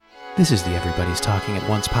This is the Everybody's Talking at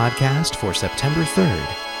Once podcast for September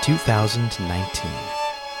 3rd, 2019.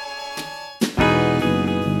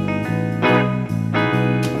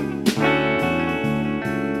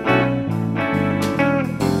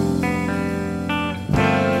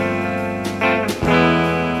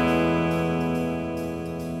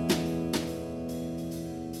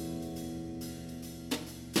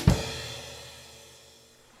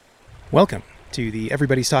 Welcome to the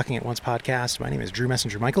Everybody's Talking at Once podcast. My name is Drew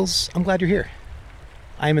Messenger Michaels. I'm glad you're here.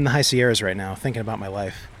 I am in the high Sierras right now, thinking about my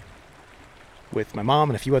life with my mom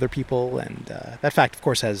and a few other people, and that fact, of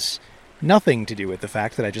course, has nothing to do with the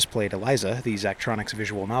fact that I just played Eliza, the Zachtronics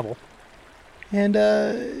visual novel. And,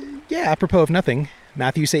 apropos of nothing,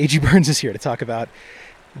 Matthew Sage Burns is here to talk about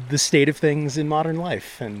the state of things in modern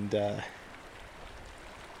life, and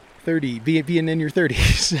being in your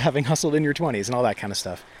 30s, having hustled in your 20s, and all that kind of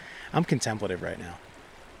stuff. I'm contemplative right now.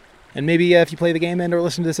 And maybe if you play the game and or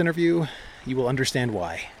listen to this interview, you will understand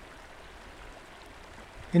why.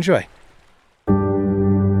 Enjoy.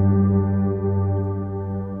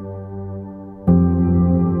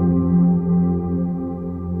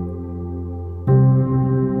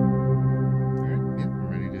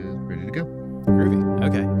 Ready to go. Groovy.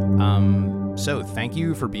 Okay. So thank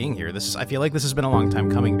you for being here. I feel like this has been a long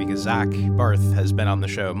time coming because Zach Barth has been on the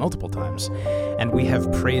show multiple times, and we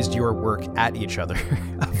have praised your work at each other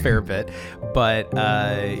a fair bit, but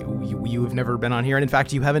you have never been on here, and in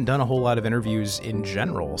fact, you haven't done a whole lot of interviews in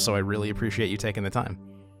general, so I really appreciate you taking the time.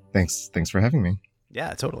 Thanks for having me.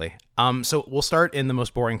 Yeah, totally. So we'll start in the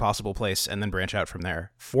most boring possible place and then branch out from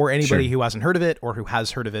there. For anybody who hasn't heard of it or who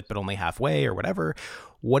has heard of it but only halfway or whatever,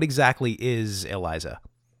 what exactly is Eliza?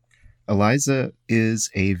 Eliza is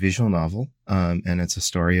a visual novel, and it's a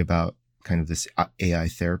story about kind of this AI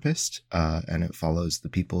therapist, and it follows the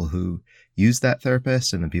people who use that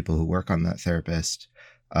therapist and the people who work on that therapist.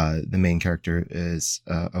 The main character is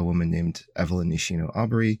a woman named Evelyn Nishino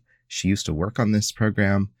Aubrey. She used to work on this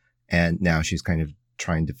program, and now she's kind of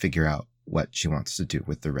trying to figure out what she wants to do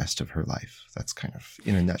with the rest of her life. That's kind of,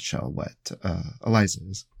 in a nutshell, what Eliza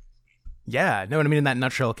is. Yeah, no, and I mean, in that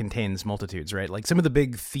nutshell contains multitudes, right? Like some of the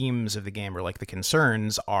big themes of the game, or like the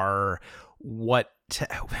concerns, are what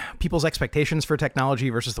people's expectations for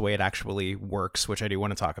technology versus the way it actually works, which I do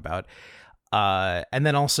want to talk about. And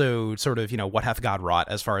then also sort of, what hath God wrought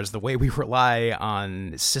as far as the way we rely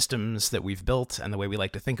on systems that we've built and the way we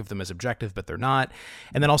like to think of them as objective, but they're not.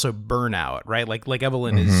 And then also burnout, right? Like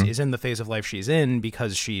Evelyn is in the phase of life she's in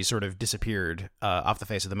because she sort of disappeared off the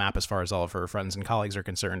face of the map as far as all of her friends and colleagues are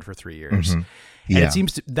concerned for 3 years. And it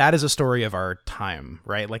seems that is a story of our time,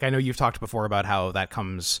 right? Like I know you've talked before about how that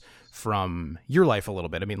comes from your life a little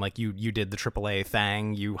bit. I mean, like you did the AAA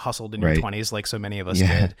thing, you hustled in your 20s like so many of us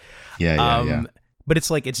did. Yeah. But it's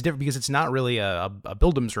like, it's different because it's not really a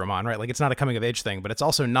Bildungsroman, right? Like it's not a coming of age thing, but it's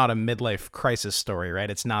also not a midlife crisis story, right?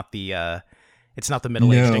 It's not the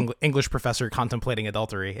middle-aged English professor contemplating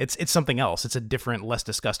adultery. It's something else. It's a different, less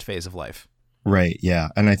discussed phase of life. Right. Yeah.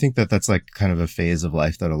 And I think that's like kind of a phase of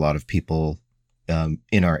life that a lot of people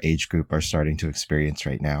in our age group are starting to experience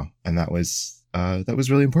right now. And that was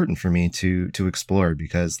really important for me to explore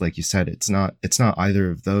because, like you said, it's not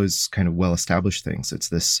either of those kind of well-established things. It's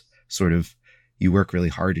this sort of, you work really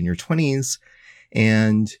hard in your 20s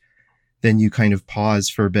and then you kind of pause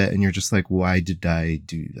for a bit and you're just like, why did I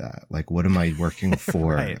do that? Like, what am I working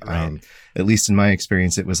for? Right. At least in my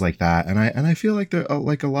experience, it was like that. And I feel like there,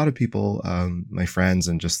 like a lot of people, my friends,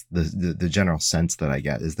 and just the general sense that I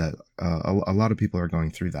get is that a lot of people are going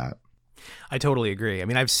through that. I totally agree. I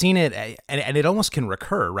mean, I've seen it, and it almost can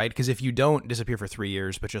recur, right? Because if you don't disappear for 3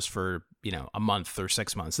 years, but just for, a month or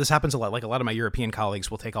 6 months, this happens a lot. Like a lot of my European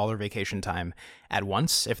colleagues will take all their vacation time at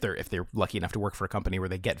once if they're lucky enough to work for a company where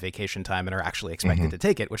they get vacation time and are actually expected to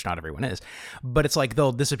take it, which not everyone is. But it's like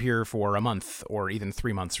they'll disappear for a month or even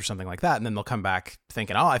 3 months or something like that, and then they'll come back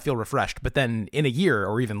thinking, oh, I feel refreshed. But then in a year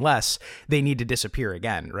or even less, they need to disappear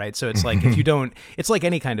again, right? So it's like if you don't, it's like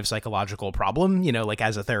any kind of psychological problem, like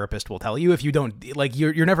as a therapist will tell you, if you don't, like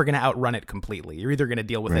you're never going to outrun it completely. You're either going to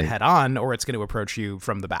deal with it head on or it's going to approach you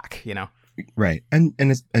from the back, Right. And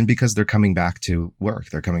because they're coming back to work,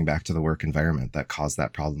 they're coming back to the work environment that caused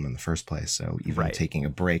that problem in the first place. So even taking a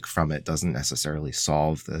break from it doesn't necessarily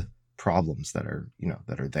solve the problems that are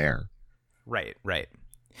there. Right.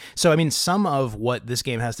 So, I mean, some of what this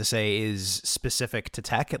game has to say is specific to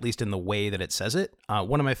tech, at least in the way that it says it.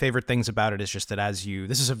 One of my favorite things about it is just that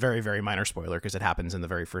this is a very, very minor spoiler because it happens in the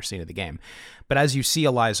very first scene of the game. But as you see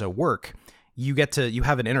Eliza work, you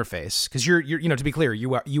have an interface because you're to be clear,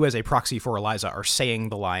 you as a proxy for Eliza are saying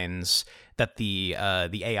the lines that the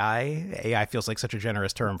AI feels like such a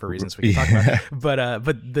generous term for reasons we can talk about, but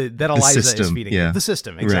that Eliza system, is feeding you. The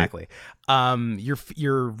system, exactly. Right.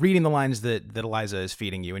 You're reading the lines that Eliza is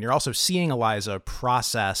feeding you, and you're also seeing Eliza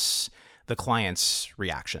process the client's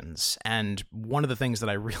reactions. And one of the things that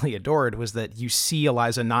I really adored was that you see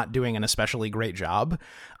Eliza not doing an especially great job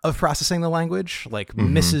of processing the language, like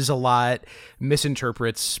misses a lot,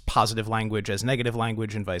 misinterprets positive language as negative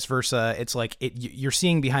language and vice versa. It's like you're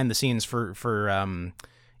seeing behind the scenes for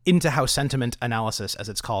into how sentiment analysis, as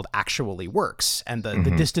it's called, actually works. And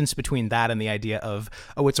the distance between that and the idea of,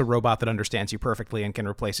 oh, it's a robot that understands you perfectly and can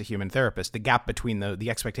replace a human therapist, the gap between the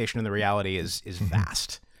expectation and the reality is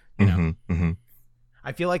vast. You know,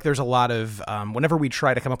 I feel like there's a lot of whenever we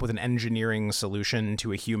try to come up with an engineering solution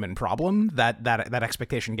to a human problem, that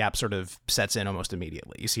expectation gap sort of sets in almost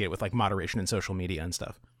immediately. You see it with like moderation in social media and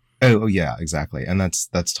stuff. Oh yeah, exactly. And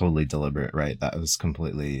that's totally deliberate, right? That was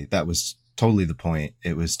totally the point.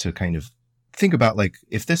 It was to kind of think about, like,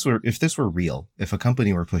 if this were real, if a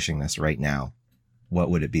company were pushing this right now,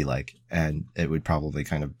 what would it be like? And it would probably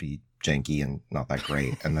kind of be janky and not that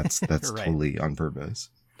great. And that's right. Totally on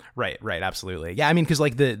purpose. Right, absolutely. Yeah, I mean, because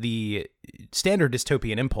like the standard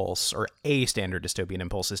dystopian impulse, or a standard dystopian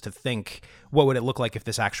impulse, is to think, what would it look like if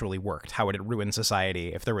this actually worked? How would it ruin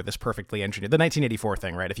society if there were this perfectly engineered, the 1984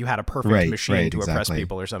 thing, right? If you had a perfect machine to oppress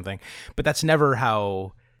people or something. But that's never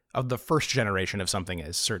how the first generation of something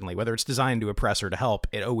is, certainly. Whether it's designed to oppress or to help,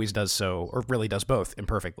 it always does so, or really does both,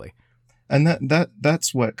 imperfectly. And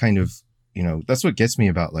that's what kind of, you know, that's what gets me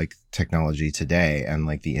about like technology today and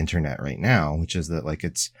like the internet right now, which is that like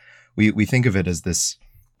we think of it as this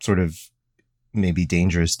sort of maybe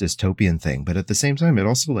dangerous dystopian thing, but at the same time, it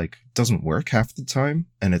also like doesn't work half the time,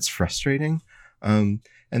 and it's frustrating. And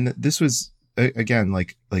this was again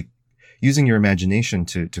like using your imagination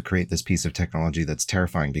to create this piece of technology that's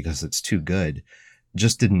terrifying because it's too good,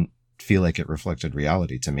 just didn't feel like it reflected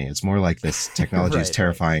reality to me. It's more like this technology is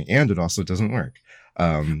terrifying and it also doesn't work.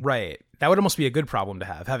 Right. That would almost be a good problem to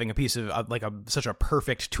have, having a piece of such a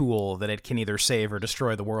perfect tool that it can either save or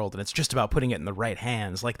destroy the world, and it's just about putting it in the right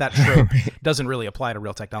hands. Like that trope doesn't really apply to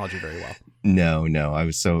real technology very well. No. I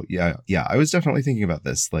was definitely thinking about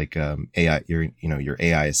this, like AI, your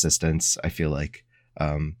AI assistants. I feel like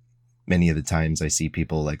many of the times I see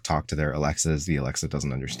people like talk to their Alexas, the Alexa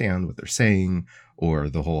doesn't understand what they're saying, or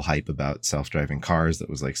the whole hype about self-driving cars that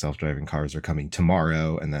was like self-driving cars are coming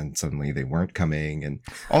tomorrow, and then suddenly they weren't coming, and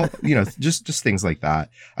all, just things like that.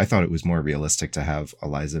 I thought it was more realistic to have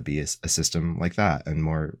Eliza be a system like that and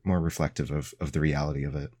more reflective of the reality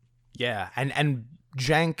of it. Yeah, and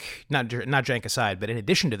jank, not jank aside, but in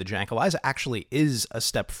addition to the jank, Eliza actually is a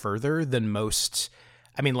step further than most.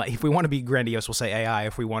 I mean, like, if we want to be grandiose, we'll say AI.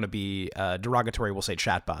 If we want to be derogatory, we'll say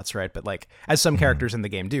chatbots, right? But like, as some characters in the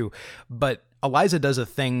game do. But Eliza does a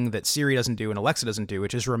thing that Siri doesn't do and Alexa doesn't do,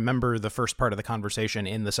 which is remember the first part of the conversation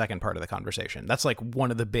in the second part of the conversation. That's like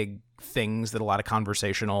one of the big things that a lot of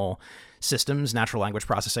conversational systems, natural language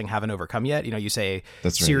processing, haven't overcome yet. You say,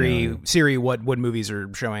 that's Siri, right, yeah. Siri, what movies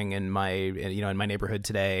are showing in my neighborhood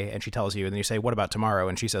today? And she tells you, and then you say, what about tomorrow?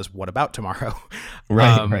 And she says, what about tomorrow?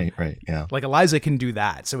 Right. Yeah. Like Eliza can do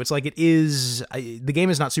that. So it's like, it is, the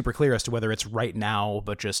game is not super clear as to whether it's right now,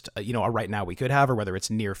 but just, a right now we could have, or whether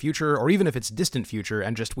it's near future, or even if it's distant future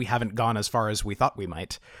and just we haven't gone as far as we thought we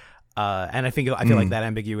might. And I feel like that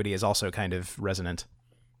ambiguity is also kind of resonant.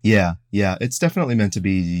 Yeah. It's definitely meant to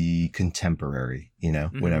be contemporary,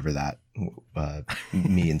 whatever that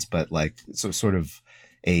means, but like so sort of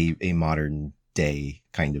a modern day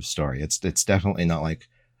kind of story. It's definitely not like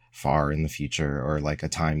far in the future or like a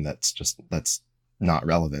time that's not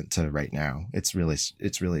relevant to right now. It's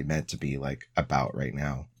really meant to be like about right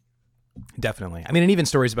now. Definitely. I mean, and even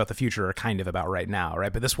stories about the future are kind of about right now,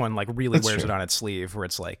 right? But this one like really wears it on its sleeve, where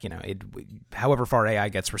it's like, however far AI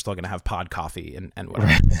gets, we're still going to have pod coffee and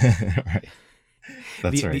whatever. Right.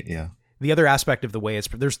 That's right. Yeah. The other aspect of the way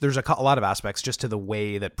there's a lot of aspects just to the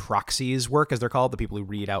way that proxies work, as they're called, the people who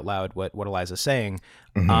read out loud what Eliza's saying.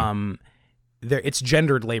 Mm-hmm. It's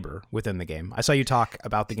gendered labor within the game. I saw you talk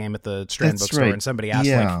about the game at the Strand bookstore, and somebody asked,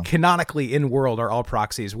 like, canonically in world, are all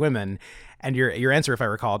proxies women? And your answer, if I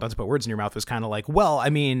recall, not to put words in your mouth, was kind of like, well,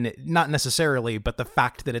 I mean, not necessarily, but the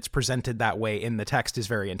fact that it's presented that way in the text is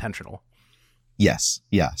very intentional. Yes.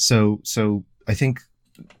 Yeah. So I think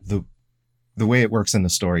the way it works in the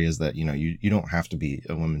story is that, you don't have to be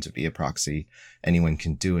a woman to be a proxy. Anyone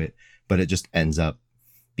can do it, but it just ends up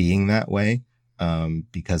being that way.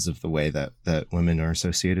 Because of the way that women are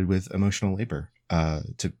associated with emotional labor,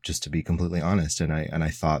 to be completely honest. And I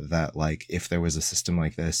thought that, like, if there was a system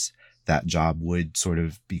like this that job would sort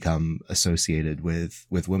of become associated with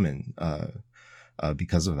women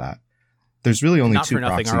because of that. There's really only Not two for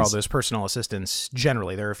nothing proxies. are all those personal assistants.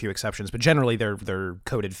 Generally, there are a few exceptions, but generally they're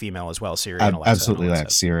coded female as well. Siri and Alexa. Absolutely, and like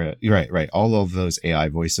Siri. Right. All of those AI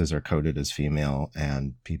voices are coded as female,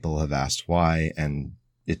 and people have asked why, and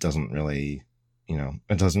it doesn't really,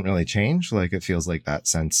 change. Like, it feels like that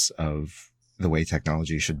sense of the way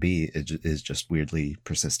technology should be is just weirdly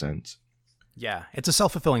persistent. Yeah, it's a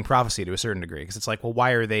self-fulfilling prophecy to a certain degree, because it's like, well,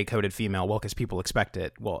 why are they coded female? Well, because people expect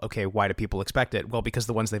it. Well, okay, why do people expect it? Well, because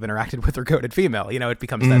the ones they've interacted with are coded female. It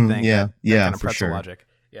becomes that thing. That kind of for pretzel sure. logic.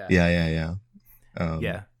 Yeah. Yeah.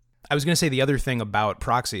 Yeah. I was going to say the other thing about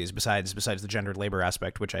proxies, besides the gendered labor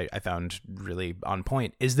aspect, which I found really on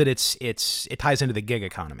point, is that it ties into the gig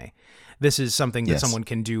economy. This is something that someone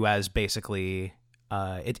can do as basically...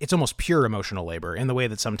 it's almost pure emotional labor in the way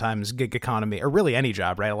that sometimes gig economy, or really any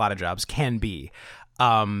job, right? A lot of jobs can be.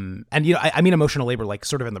 And I mean emotional labor, like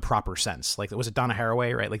sort of in the proper sense. Like, was it Donna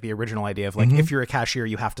Haraway, right? Like the original idea of like, if you're a cashier,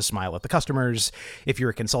 you have to smile at the customers. If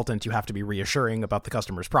you're a consultant, you have to be reassuring about the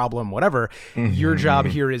customer's problem, whatever. Your job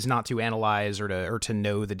here is not to analyze or to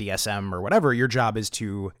know the DSM or whatever. Your job is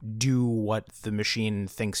to do what the machine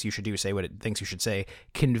thinks you should do, say what it thinks you should say,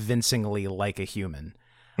 convincingly like a human.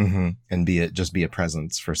 And be a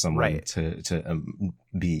presence for someone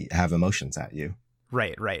to have emotions at you.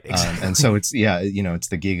 Right. Exactly. And so it's it's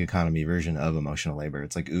the gig economy version of emotional labor.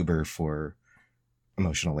 It's like Uber for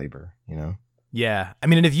emotional labor. Yeah. I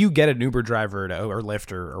mean, and if you get an Uber driver or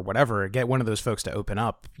Lyft or whatever, get one of those folks to open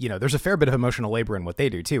up, there's a fair bit of emotional labor in what they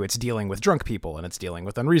do too. It's dealing with drunk people, and it's dealing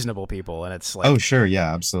with unreasonable people, and it's like, oh sure,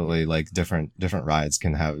 yeah, absolutely. Like different rides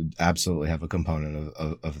can absolutely have a component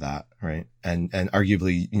of that, right? And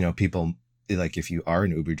arguably, people, like, if you are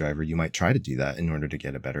an Uber driver, you might try to do that in order to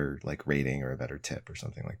get a better like rating or a better tip or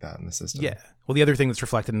something like that in the system. Yeah. Well, the other thing that's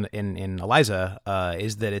reflected in Eliza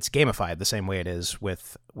is that it's gamified the same way it is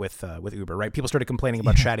with Uber, right? People started complaining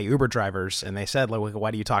about chatty Uber drivers, and they said, like,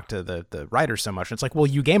 why do you talk to the riders so much? And it's like, well,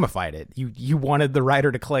 you gamified it. You wanted the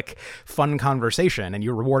rider to click fun conversation, and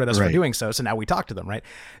you rewarded us for doing so. So now we talk to them, right?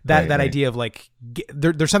 That idea of like,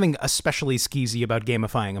 there's something especially skeezy about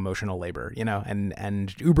gamifying emotional labor,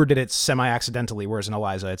 and Uber did it semi-accidentally, whereas in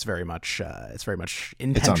Eliza, it's very much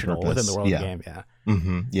intentional within the world of the game. Yeah.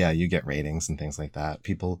 Yeah, you get ratings and things like that.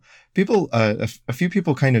 A few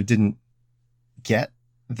people kind of didn't get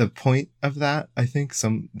the point of that. I think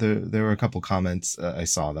there were a couple comments I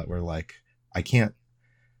saw that were like, I can't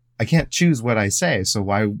choose what I say, so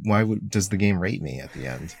why does the game rate me at the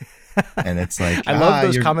end? And it's like, I love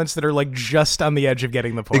those comments that are like just on the edge of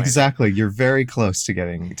getting the point. Exactly, you're very close to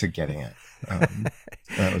getting it.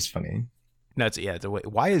 That was funny. No,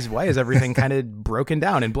 why is everything kind of broken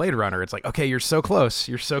down in Blade Runner? It's like, okay, you're so close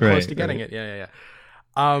to getting it. Yeah.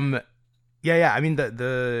 I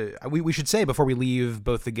mean, we should say, before we leave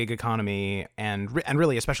both the gig economy and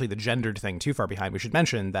really especially the gendered thing too far behind, we should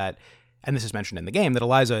mention that, and this is mentioned in the game, that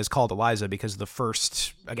Eliza is called Eliza because the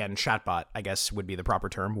first, again, chatbot, I guess would be the proper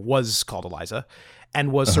term, was called Eliza,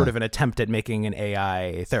 and was sort of an attempt at making an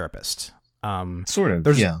AI therapist. Sort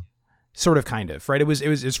of, yeah. Sort of, kind of, right? It's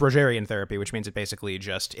Rogerian therapy, which means it basically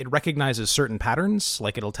it recognizes certain patterns.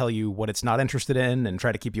 Like, it'll tell you what it's not interested in and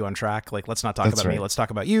try to keep you on track. Like, let's not talk about me, let's talk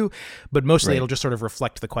about you. But mostly it'll just sort of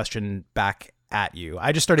reflect the question back at you.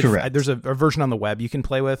 I just started, there's a version on the web you can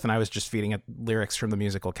play with, and I was just feeding it lyrics from the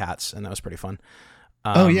musical Cats, and that was pretty fun.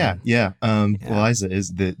 Eliza is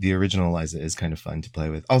the original Eliza is kind of fun to play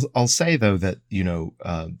with. I'll say though that,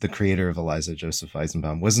 the creator of Eliza, Joseph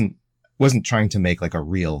Eisenbaum, wasn't trying to make like a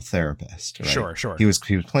real therapist, right? Sure. He was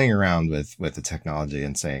playing around with the technology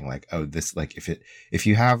and saying like, oh, this, like, if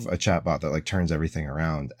you have a chatbot that like turns everything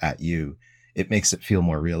around at you, it makes it feel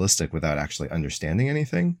more realistic without actually understanding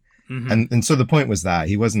anything. And so the point was that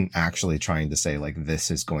he wasn't actually trying to say like, this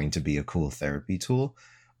is going to be a cool therapy tool.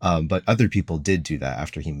 But other people did do that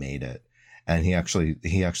after he made it. And he actually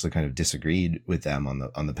kind of disagreed with them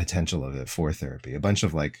on the potential of it for therapy. A bunch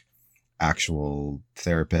of like actual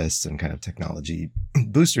therapists and kind of technology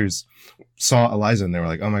boosters saw Eliza and they were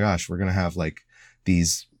like, oh my gosh, we're going to have like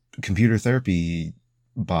these computer therapy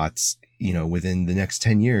bots, within the next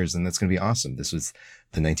 10 years. And that's going to be awesome. This was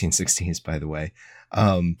the 1960s, by the way.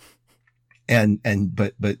 But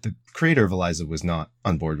the creator of Eliza was not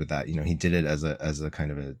on board with that. He did it as a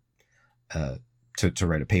kind of to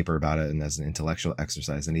write a paper about it and as an intellectual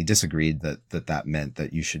exercise. And he disagreed that meant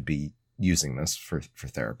that you should be using this for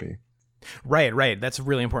therapy. Right. That's a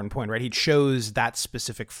really important point, right? He chose that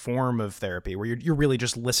specific form of therapy where you're really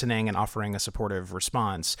just listening and offering a supportive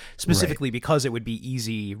response, specifically Right. because it would be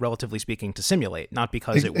easy, relatively speaking, to simulate, not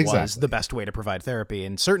because it was Exactly. the best way to provide therapy,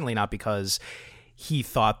 and certainly not because he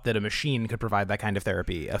thought that a machine could provide that kind of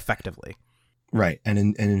therapy effectively. Right. And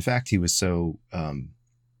in fact, he was so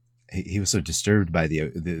he was so disturbed by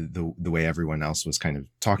the way everyone else was kind of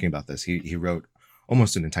talking about this. He wrote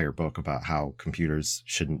almost an entire book about how computers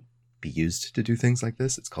shouldn't be used to do things like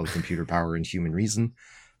this. It's called Computer Power and Human Reason,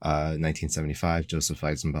 1975, Joseph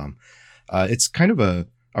Weizenbaum. It's kind of a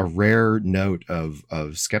rare note of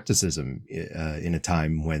skepticism in a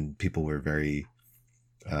time when people were very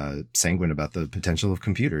sanguine about the potential of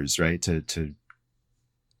computers, right? To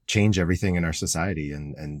change everything in our society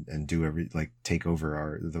and do take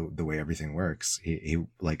over the way everything works. He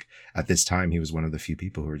like at this time he was one of the few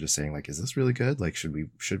people who were just saying like, is this really good? Like, should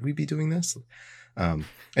we be doing this? And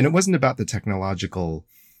it wasn't about the technological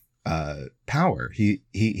power.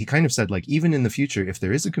 He kind of said like, even in the future, if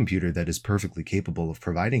there is a computer that is perfectly capable of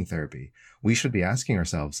providing therapy, we should be asking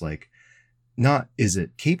ourselves like, not is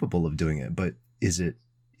it capable of doing it, but is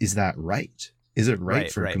that right? Is it right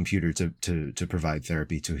for a computer to provide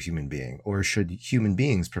therapy to a human being, or should human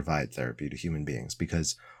beings provide therapy to human beings?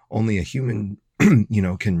 Because only a human,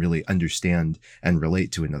 can really understand and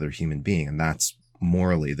relate to another human being. And that's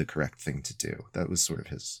morally the correct thing to do. That was sort of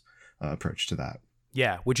his approach to that.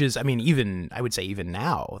 Yeah, which is, I mean, I would say even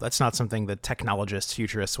now, that's not something that technologists,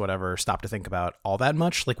 futurists, whatever, stop to think about all that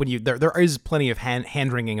much. Like when there is plenty of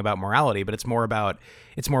hand wringing about morality, but it's more about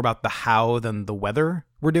the how than the whether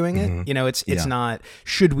we're doing it. Mm-hmm. It's not,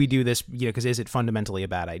 should we do this, because is it fundamentally a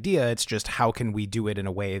bad idea? It's just, how can we do it in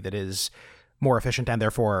a way that is more efficient and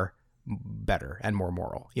therefore better and more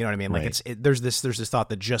moral? You know what I mean? Like right. there's this thought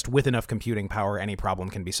that just with enough computing power, any problem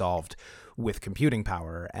can be solved with computing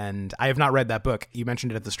power. And I have not read that book. You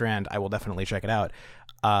mentioned it at the Strand. I will definitely check it out.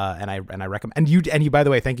 And I recommend, and you, by the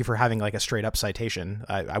way, thank you for having like a straight up citation.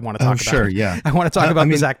 I want to talk about, sure. Yeah. I want to talk about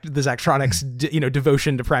the Zachtronics,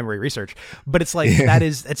 devotion to primary research, but it's like,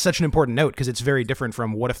 it's such an important note because it's very different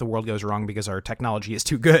from what if the world goes wrong because our technology is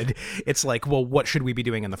too good. It's like, well, what should we be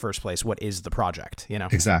doing in the first place? What is the project?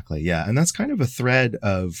 Exactly. Yeah. And that's kind of a thread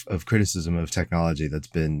of criticism of technology that's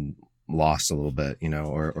been lost a little bit,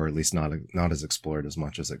 or at least not as explored as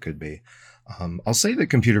much as it could be. I'll say that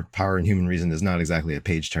Computer Power and Human Reason is not exactly a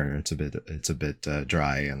page turner. It's a bit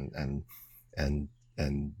dry and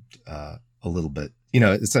a little bit,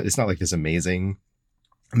 it's not like this amazingly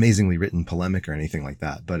written polemic or anything like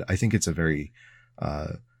that. But I think it's a very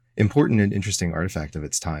important and interesting artifact of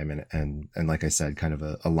its time, and like I said, kind of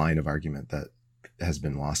a line of argument that has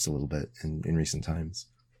been lost a little bit in recent times.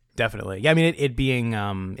 Definitely. Yeah, I mean, it being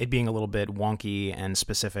a little bit wonky and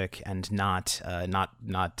specific and not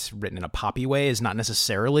written in a poppy way is not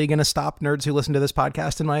necessarily going to stop nerds who listen to this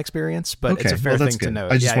podcast, in my experience. But it's a fair thing to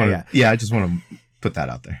note. I just want to put that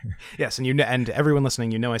out there. Yes, and everyone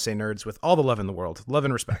listening, I say nerds with all the love in the world, love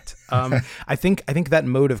and respect. I think that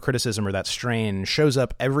mode of criticism or that strain shows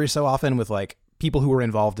up every so often with like people who were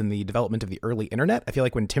involved in the development of the early internet. I feel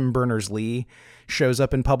like when Tim Berners-Lee shows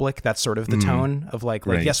up in public, that's sort of the tone of like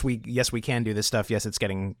right. yes we can do this stuff, yes it's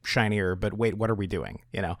getting shinier, but wait, what are we doing?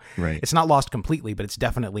 Right. It's not lost completely, but it's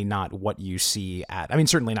definitely not what you see at, I mean,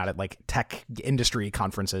 certainly not at like tech industry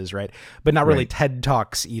conferences, right? But not really TED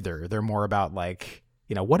Talks either. They're more about like,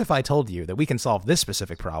 what if I told you that we can solve this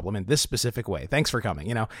specific problem in this specific way? Thanks for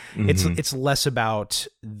coming. It's less about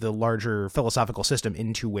the larger philosophical system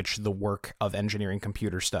into which the work of engineering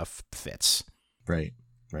computer stuff fits. Right.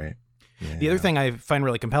 Yeah. The other thing I find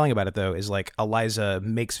really compelling about it, though, is like Eliza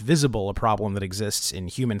makes visible a problem that exists in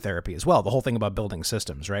human therapy as well. The whole thing about building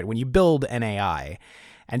systems, right? When you build an AI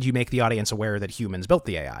and you make the audience aware that humans built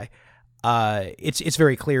the AI, it's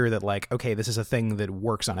very clear that like, okay, this is a thing that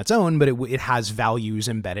works on its own, but it has values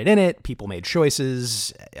embedded in it. People made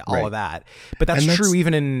choices, all of that. But that's true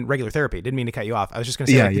even in regular therapy. Didn't mean to cut you off. I was just going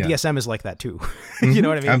to say the DSM is like that too. You know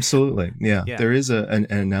what I mean? Absolutely. Yeah. There is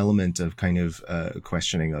an element of kind of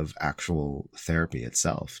questioning of actual therapy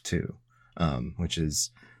itself too, which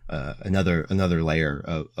is another layer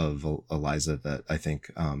of Eliza that I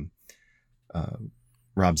think Rob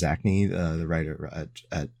Zacny, the writer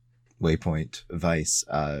at Waypoint Vice,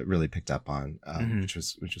 really picked up on, which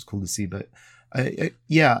was cool to see. But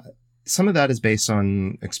some of that is based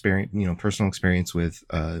on experience, personal experience with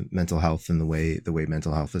mental health and the way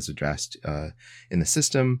mental health is addressed in the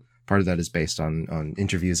system. Part of that is based on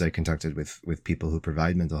interviews I conducted with people who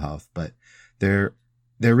provide mental health. But there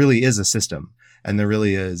really is a system, and there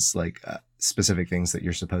really is like specific things that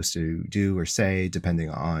you're supposed to do or say depending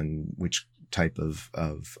on which type of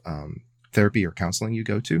therapy or counseling you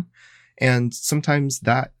go to. And sometimes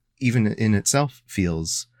that even in itself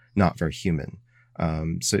feels not very human.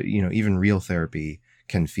 So, even real therapy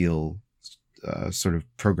can feel sort of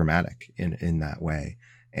programmatic in that way.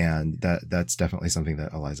 And that's definitely something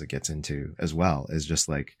that Eliza gets into as well, is just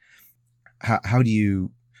like, how do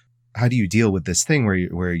you deal with this thing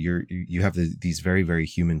where you have these very, very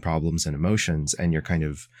human problems and emotions, and you're kind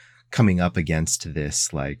of coming up against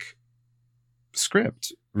this like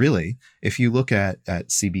script, really. If you look at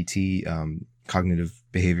CBT, cognitive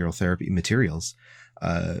behavioral therapy materials,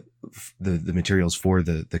 the materials for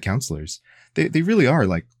the counselors, they really are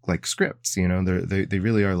like scripts, they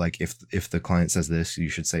really are like, if the client says this, you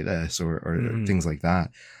should say this, or things like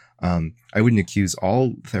that. I wouldn't accuse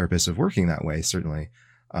all therapists of working that way, certainly.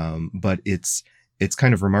 But it's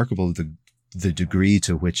kind of remarkable the degree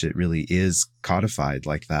to which it really is codified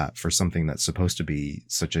like that for something that's supposed to be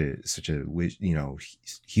such a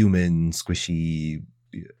human, squishy,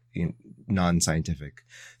 non-scientific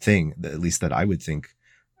thing, at least that I would think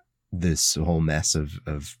this whole mess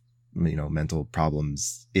of mental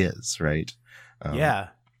problems is, right? Yeah.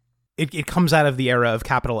 It comes out of the era of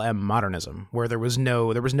capital M modernism, where there was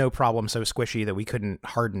no problem so squishy that we couldn't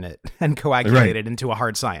harden it and coagulate it into a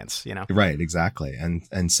hard science, Right, exactly.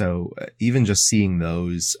 And so even just seeing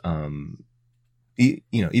those,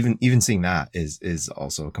 even seeing that is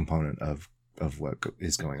also a component of what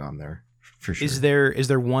is going on there, for sure. Is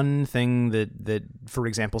there one thing that for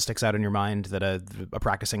example sticks out in your mind that a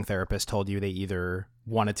practicing therapist told you they either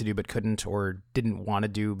wanted to do but couldn't, or didn't want to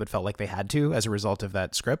do but felt like they had to as a result of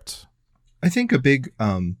that script? I think a big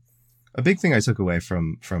thing I took away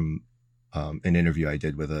from an interview I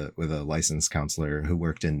did with a licensed counselor who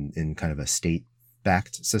worked in kind of a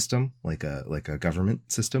state-backed system, like a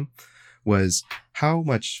government system, was how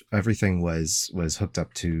much everything was hooked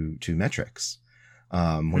up to metrics.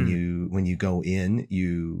 When you go in,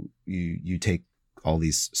 you take all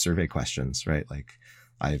these survey questions, right? Like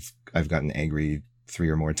I've gotten angry 3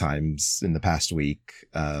 or more times in the past week.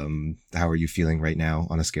 How are you feeling right now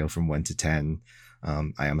on a scale from 1 to 10?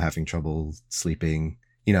 I am having trouble sleeping,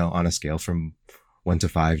 on a scale from 1 to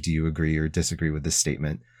 5. Do you agree or disagree with this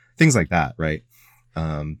statement? Things like that, right?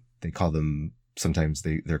 They call them, sometimes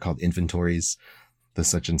they're called inventories. The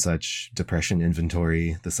such and such depression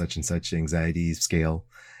inventory, the such and such anxiety scale.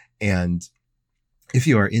 And if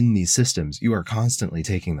you are in these systems, you are constantly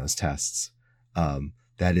taking those tests.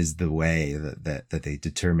 That is the way that they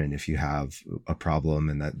determine if you have a problem,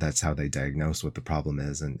 and that's how they diagnose what the problem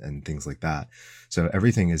is, and things like that. So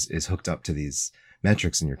everything is hooked up to these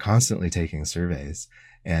metrics, and you're constantly taking surveys,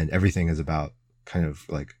 and everything is about kind of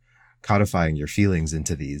like codifying your feelings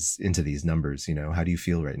into these numbers. How do you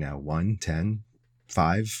feel right now? 1, 10,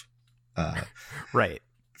 5, right.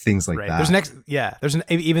 Things like that. There's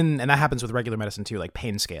even, and that happens with regular medicine too, like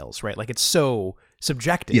pain scales, right? Like it's so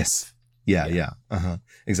subjective. Yes. Yeah.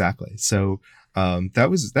 Exactly. So, that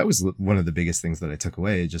was one of the biggest things that I took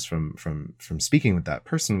away just from speaking with that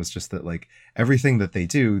person, was just that like everything that they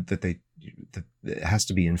do, that it has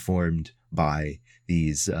to be informed by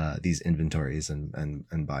these inventories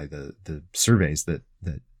and by the surveys that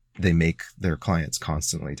they make their clients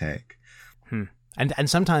constantly take. And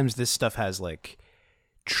sometimes this stuff has like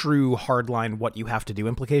true hardline what you have to do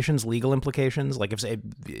implications, legal implications. Like if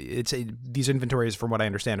these inventories, from what I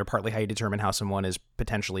understand, are partly how you determine how someone is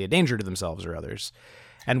potentially a danger to themselves or others,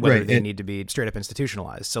 and whether they need to be straight up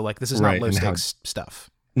institutionalized. So like this is not low stakes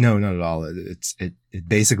stuff. No, not at all. It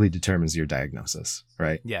basically determines your diagnosis,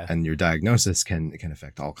 right? Yeah. And your diagnosis can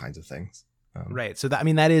affect all kinds of things. Right. So that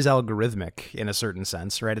is algorithmic in a certain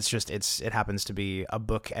sense, right? It's just, it happens to be a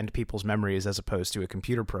book and people's memories as opposed to a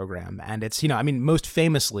computer program. And it's, most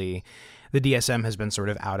famously, the DSM has been sort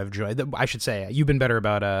of out of joint. I should say, you've been better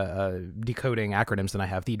about decoding acronyms than I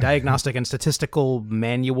have. The Diagnostic and Statistical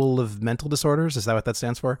Manual of Mental Disorders. Is that what that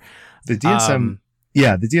stands for? The DSM,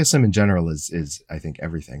 the DSM in general is I think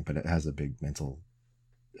everything, but it has a big mental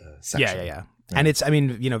section. Yeah. And it's,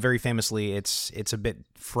 very famously, it's a bit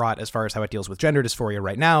fraught as far as how it deals with gender dysphoria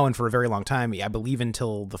right now. And for a very long time, I believe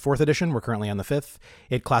until the 4th edition, we're currently on the 5th,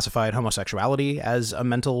 it classified homosexuality as a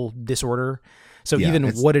mental disorder. So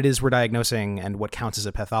even what it is we're diagnosing and what counts as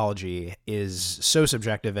a pathology is so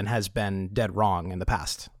subjective and has been dead wrong in the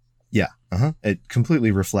past. Yeah. It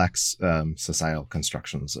completely reflects societal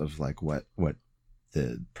constructions of like what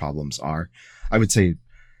the problems are. I would say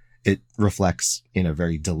it reflects in a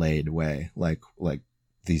very delayed way, like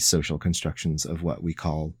these social constructions of what we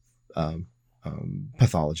call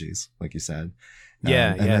pathologies, like you said.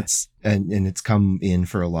 That's and it's come in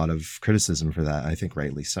for a lot of criticism for that. I think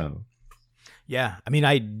rightly so. Yeah. I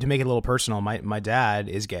mean, to make it a little personal, my dad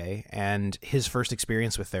is gay, and his first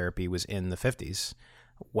experience with therapy was in the 50s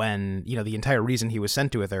when, the entire reason he was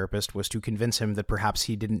sent to a therapist was to convince him that perhaps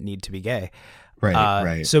he didn't need to be gay.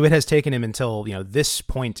 Right. So it has taken him until, this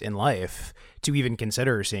point in life to even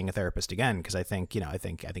consider seeing a therapist again. Because I think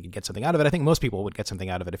he'd get something out of it. I think most people would get something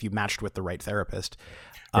out of it if you matched with the right therapist.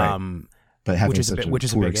 Right. But having such a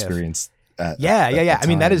poor experience. Yeah. I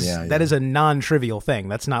mean, that is is a non-trivial thing.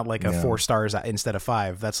 That's not like a 4 stars instead of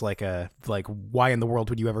 5. That's like why in the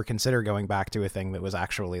world would you ever consider going back to a thing that was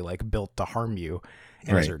actually like built to harm you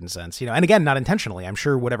in a certain sense, and again, not intentionally. I'm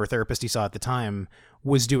sure whatever therapist he saw at the time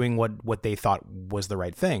was doing what they thought was the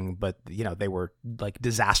right thing, but they were like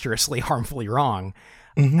disastrously harmfully wrong.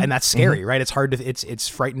 And that's scary, right? It's hard to, it's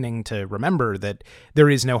frightening to remember that there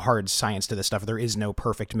is no hard science to this stuff. There is no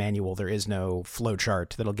perfect manual. There is no flow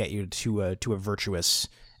chart that'll get you to a virtuous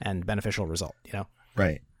and beneficial result,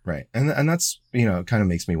 Right. And that's, it kind of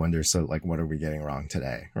makes me wonder. So like, what are we getting wrong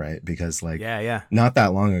today? Right. Because like, not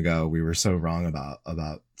that long ago, we were so wrong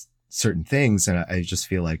about certain things. And I just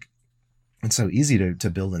feel like it's so easy to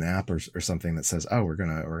build an app or something that says, oh, we're going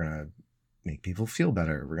to make people feel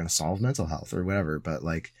better. We're going to solve mental health or whatever. But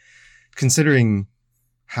like, considering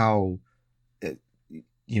how,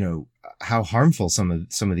 how harmful some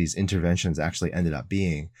of these interventions actually ended up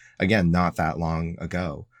being, again, not that long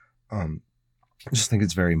ago. I just think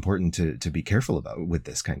it's very important to be careful about with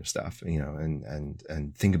this kind of stuff,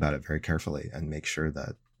 and think about it very carefully and make sure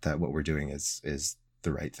that what we're doing is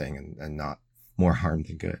the right thing and not more harm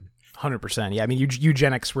than good. 100%. Yeah. I mean,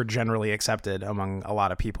 eugenics were generally accepted among a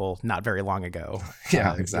lot of people not very long ago.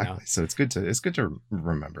 Yeah, exactly. So it's good to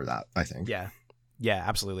remember that, I think. Yeah,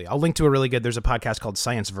 absolutely. I'll link to there's a podcast called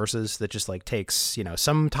Science Versus that just like takes,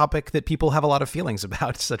 some topic that people have a lot of feelings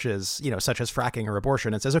about, such as fracking or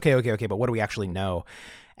abortion. It says, okay, but what do we actually know?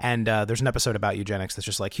 And there's an episode about eugenics that's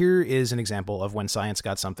just like, here is an example of when science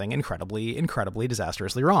got something incredibly, incredibly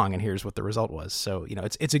disastrously wrong, and here's what the result was. So,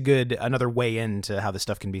 it's another way into how this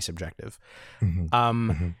stuff can be subjective.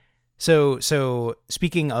 So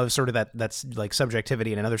speaking of sort of that's like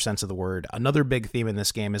subjectivity in another sense of the word, another big theme in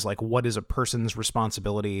this game is like, what is a person's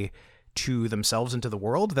responsibility to themselves and to the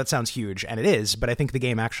world? That sounds huge, and it is, but I think the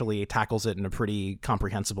game actually tackles it in a pretty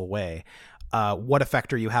comprehensible way. What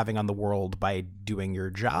effect are you having on the world by doing your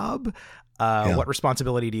job? What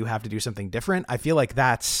responsibility do you have to do something different? I feel like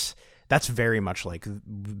that's very much like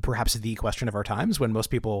perhaps the question of our times, when most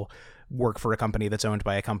people work for a company that's owned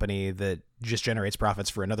by a company that just generates profits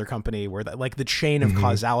for another company, where like the chain of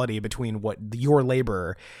causality between what your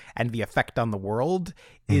labor and the effect on the world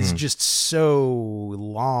is just so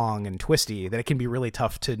long and twisty that it can be really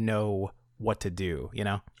tough to know what to do,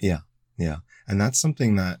 Yeah. And that's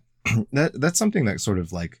something that's something that sort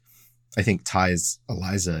of like, I think ties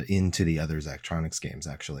Eliza into the other Zachtronics games,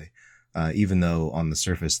 actually. Even though on the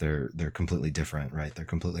surface they're completely different, right? They're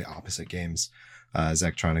completely opposite games.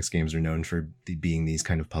 Zachtronics games are known for being these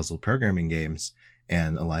kind of puzzle programming games,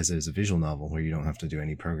 and Eliza is a visual novel where you don't have to do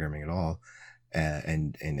any programming at all,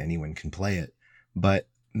 and anyone can play it. But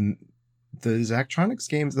the Zachtronics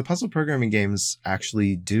games, the puzzle programming games,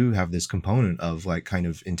 actually do have this component of like kind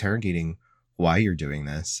of interrogating why you're doing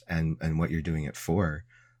this and what you're doing it for.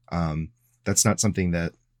 That's not something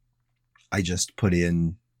that I just put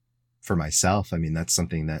in for myself. I mean, that's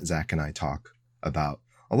something that Zach and I talk about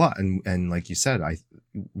a lot. And like you said, I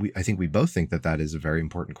think we both think that is a very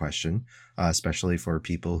important question, especially for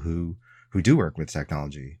people who do work with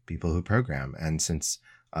technology, people who program. And since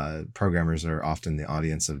programmers are often the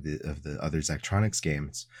audience of the other Zachtronics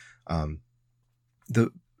games,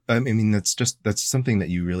 that's something that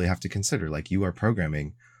you really have to consider. Like, you are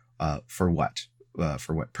programming for what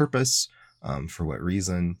purpose, for what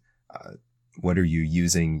reason, what are you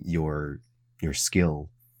using your skill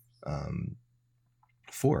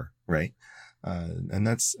for, right? And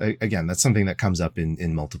that's something that comes up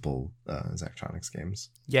in multiple Zachtronics games.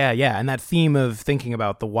 Yeah, and that theme of thinking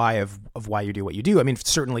about the why of why you do what you do, I mean,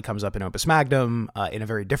 certainly comes up in Opus Magnum, in a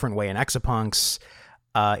very different way in Exapunks,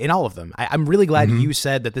 in all of them. I'm really glad you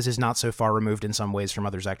said that this is not so far removed in some ways from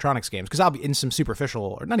other Zachtronics games, because in some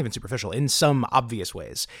superficial, or not even superficial, in some obvious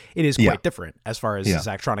ways, it is quite different as far as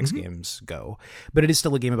Zachtronics games go. But it is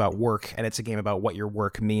still a game about work, and it's a game about what your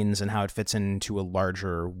work means and how it fits into a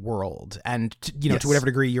larger world. And to whatever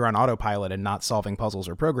degree you're on autopilot and not solving puzzles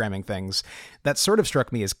or programming things, that sort of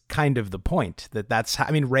struck me as kind of the point. That's how,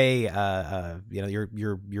 I mean, Ray,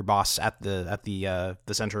 your boss at the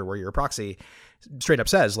center where you're a proxy, straight up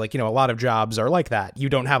says, like, a lot of jobs are like that. You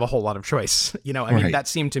don't have a whole lot of choice. I mean, that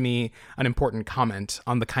seemed to me an important comment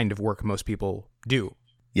on the kind of work most people do.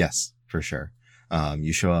 Yes, for sure.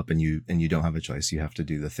 You show up and you don't have a choice. You have to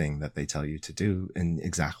do the thing that they tell you to do in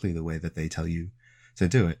exactly the way that they tell you to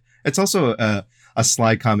do it. It's also a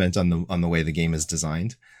sly comment on the way the game is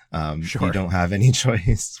designed. Sure. You don't have any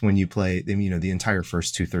choice when you play. You know, the entire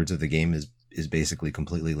first 2/3 of the game is basically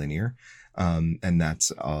completely linear, and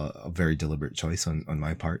that's a very deliberate choice on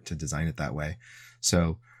my part to design it that way.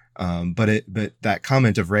 So, but that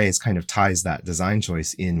comment of Ray's kind of ties that design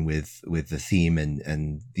choice in with the theme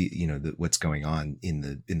and the, you know, what's going on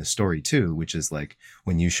in the story too, which is like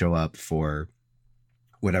when you show up for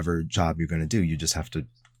whatever job you're going to do, you just have to.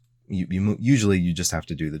 Usually you just have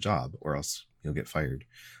to do the job, or else you'll get fired.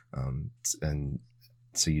 And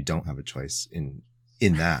so you don't have a choice in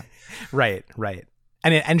that. Right.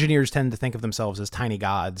 And engineers tend to think of themselves as tiny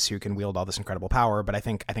gods who can wield all this incredible power. But I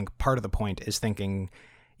think part of the point is thinking,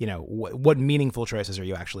 you know, what meaningful choices are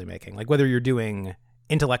you actually making? Like whether you're doing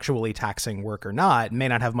intellectually taxing work or not may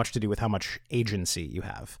not have much to do with how much agency you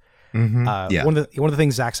have. Mm-hmm. One of the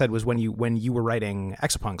things Zach said was when you were writing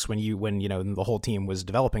Exapunks, when you know the whole team was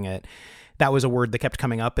developing it, that was a word that kept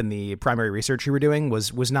coming up in the primary research you were doing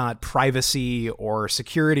was not privacy or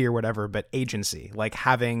security or whatever, but agency, like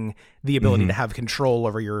having the ability to have control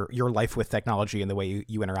over your life with technology and the way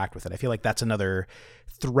you interact with it. I feel like that's another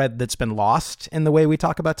thread that's been lost in the way we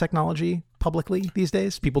talk about technology publicly these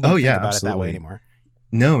days. People don't think about it that way anymore.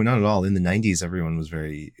 No, not at all. In the 90s, everyone was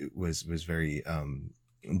very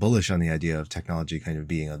bullish on the idea of technology kind of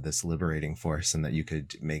being this liberating force, and that you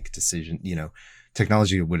could make decision, you know,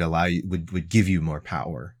 technology would allow you, would give you more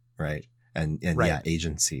power, right? And right. Yeah,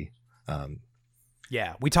 agency.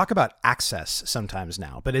 Yeah, we talk about access sometimes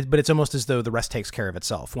now, but it's almost as though the rest takes care of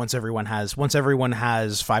itself. Once everyone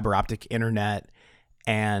has fiber optic internet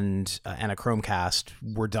and a Chromecast,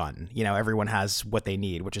 we're done. You know, everyone has what they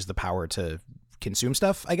need, which is the power to consume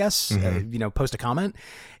stuff, I guess. You know, post a comment.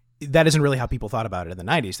 That isn't really how people thought about it in the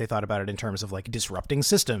 90s. They thought about it in terms of like disrupting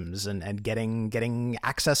systems and getting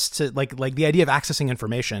access to like the idea of accessing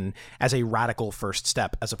information as a radical first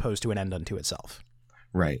step as opposed to an end unto itself.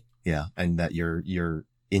 Right. Yeah. And that your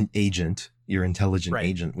intelligent right.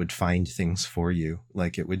 agent would find things for you.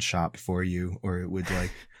 Like it would shop for you, or it would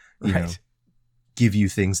like, you right. know, give you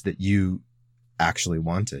things that you actually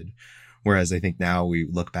wanted. Whereas I think now we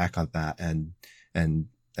look back on that and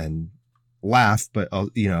laugh, but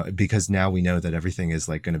you know, because now we know that everything is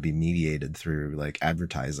like going to be mediated through like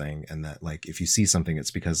advertising, and that like if you see something, it's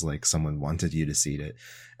because like someone wanted you to see it.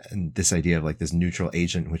 And this idea of like this neutral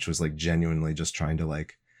agent, which was like genuinely just trying to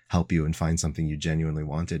like help you and find something you genuinely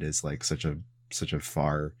wanted, is like such a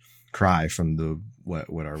far cry from the what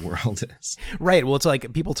our world is. Right. Well, it's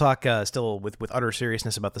like people talk still with utter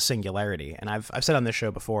seriousness about the singularity, and I've said on this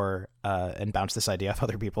show before and bounced this idea off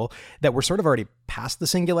other people that we're sort of already past the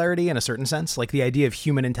singularity in a certain sense. Like the idea of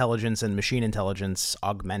human intelligence and machine intelligence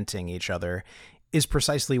augmenting each other is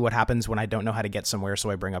precisely what happens when I don't know how to get somewhere, so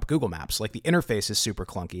I bring up Google Maps. Like the interface is super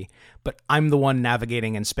clunky, but I'm the one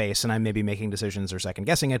navigating in space, and I may be making decisions or second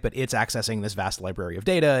guessing it, but it's accessing this vast library of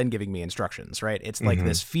data and giving me instructions, right? It's like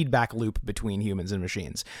this feedback loop between humans and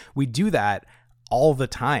machines. We do that all the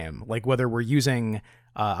time, like whether we're using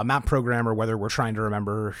a map program or whether we're trying to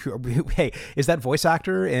remember hey, is that voice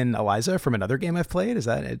actor in Eliza from another game I've played? Is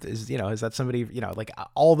that somebody, you know, like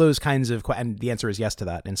all those kinds of, and the answer is yes to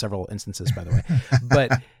that in several instances, by the way.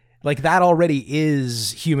 But like that already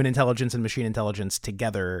is human intelligence and machine intelligence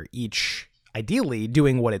together, each ideally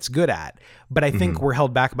doing what it's good at. But I think we're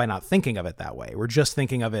held back by not thinking of it that way. We're just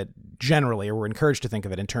thinking of it generally, or we're encouraged to think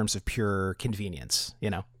of it in terms of pure convenience, you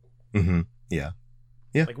know? Yeah.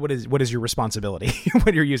 Like what is your responsibility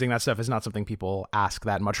when you're using that stuff is not something people ask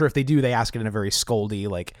that much. Or if they do, they ask it in a very scoldy,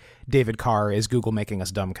 like David Carr, is Google making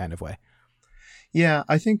us dumb kind of way. Yeah,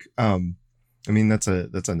 I think I mean that's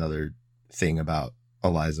another thing about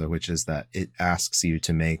Eliza, which is that it asks you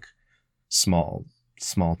to make small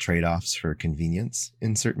trade-offs for convenience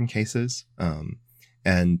in certain cases.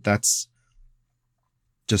 And that's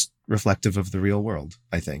just reflective of the real world,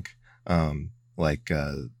 I think.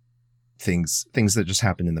 Things that just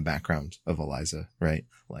happen in the background of Eliza, right?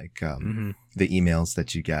 Like the emails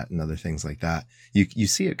that you get and other things like that. You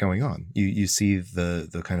see it going on. You see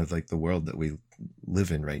the kind of like the world that we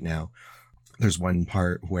live in right now. There's one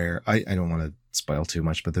part where I don't want to spoil too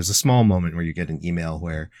much, but there's a small moment where you get an email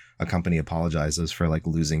where a company apologizes for like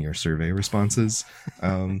losing your survey responses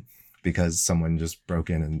because someone just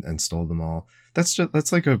broke in and stole them all. That's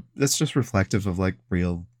just reflective of like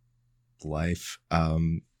real life.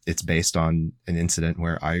 It's based on an incident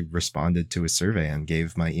where I responded to a survey and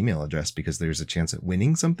gave my email address because there's a chance at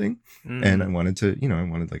winning something. And I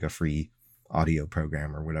wanted like a free audio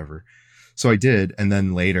program or whatever. So I did, and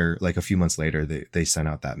then later, like a few months later, they sent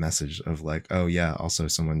out that message of like, oh yeah, also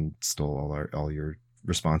someone stole all your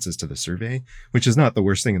responses to the survey, which is not the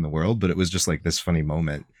worst thing in the world, but it was just like this funny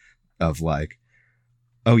moment of like,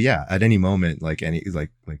 oh yeah, at any moment, like any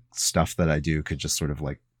like stuff that I do could just sort of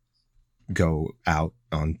like go out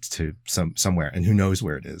onto somewhere, and who knows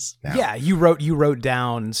where it is now. Yeah, you wrote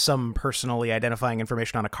down some personally identifying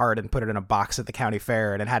information on a card and put it in a box at the county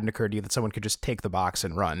fair, and it hadn't occurred to you that someone could just take the box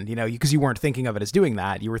and run, you know, because you weren't thinking of it as doing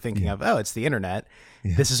that. You were thinking of, oh, it's the internet.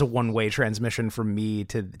 Yeah. This is a one-way transmission from me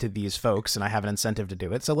to these folks, and I have an incentive to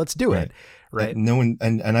do it, so let's do it. Right. And no one,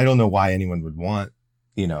 and I don't know why anyone would want,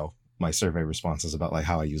 you know, my survey responses about like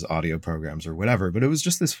how I use audio programs or whatever, but it was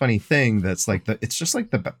just this funny thing that's like it's just like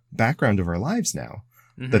the background of our lives now.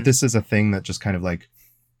 Mm-hmm. That this is a thing that just kind of like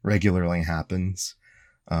regularly happens.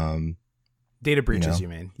 Data breaches, you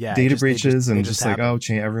mean? Yeah, data breaches, and just like, oh,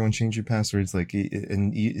 everyone change your passwords. Like,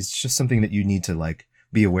 and it's just something that you need to like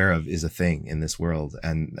be aware of is a thing in this world,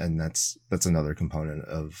 and that's another component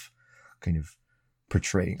of kind of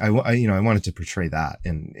portraying. I wanted to portray that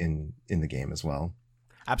in the game as well.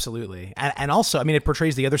 Absolutely. And also, I mean, it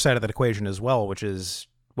portrays the other side of that equation as well, which is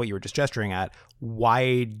what you were just gesturing at.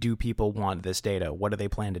 Why do people want this data? What do they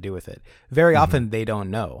plan to do with it? Very often they don't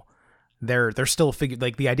know. They're still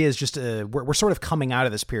like the idea is just we're sort of coming out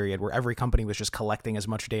of this period where every company was just collecting as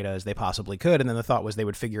much data as they possibly could, and then the thought was they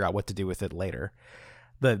would figure out what to do with it later.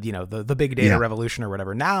 The big data revolution or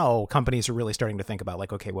whatever. Now companies are really starting to think about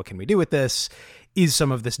like, okay, what can we do with this? Is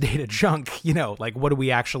some of this data junk? You know, like what do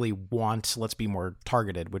we actually want? Let's be more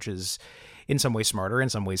targeted, which is in some ways smarter, in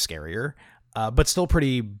some ways scarier, but still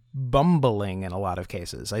pretty bumbling in a lot of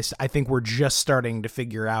cases. I think we're just starting to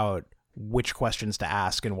figure out which questions to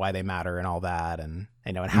ask and why they matter and all that, and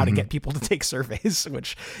and how to get people to take surveys,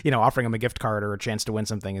 which, offering them a gift card or a chance to win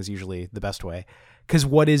something is usually the best way. Because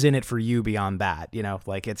what is in it for you beyond that?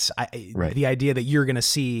 Like the idea that you're going to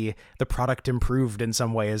see the product improved in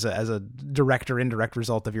some way as a direct or indirect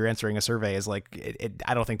result of your answering a survey is like,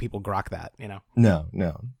 I don't think people grok that, No,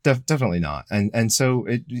 definitely not. And so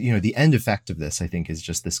the end effect of this, I think, is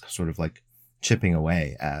just this sort of like chipping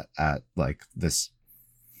away at like this,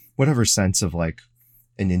 whatever sense of like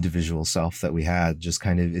an individual self that we had, just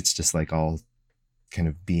kind of, it's just like all kind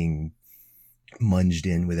of being munged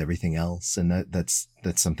in with everything else. And that's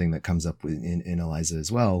something that comes up in ELIZA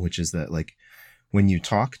as well, which is that like when you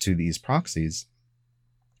talk to these proxies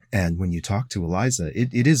and when you talk to ELIZA,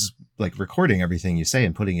 it is like recording everything you say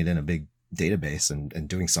and putting it in a big database and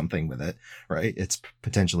doing something with it, right? It's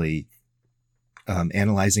potentially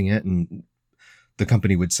analyzing it, and the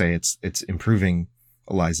company would say it's improving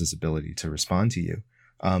ELIZA's ability to respond to you.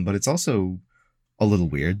 But it's also a little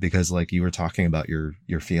weird because like you were talking about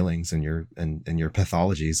your feelings and your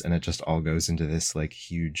pathologies, and it just all goes into this like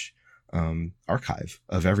huge archive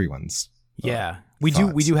of everyone's we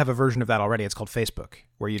do have a version of that already. It's called Facebook,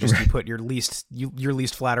 where you just you put your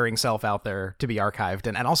least flattering self out there to be archived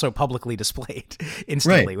and also publicly displayed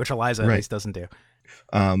instantly, which ELIZA at least doesn't do.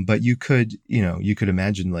 But you could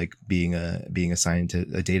imagine like being a scientist,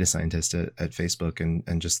 a data scientist at Facebook,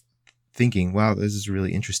 and just thinking, wow, this is a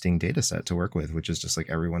really interesting data set to work with, which is just like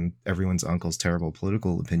everyone's uncle's terrible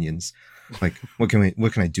political opinions. Like, what can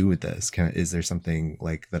I do with this? Is there something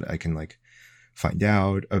like that I can like find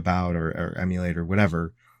out about or emulate or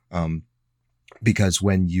whatever? Because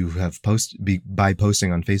when you have by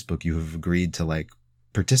posting on Facebook, you have agreed to like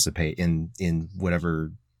participate in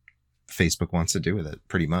whatever Facebook wants to do with it,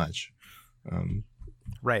 pretty much.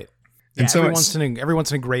 Right. And so every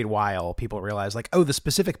once in a great while, people realize like, oh, the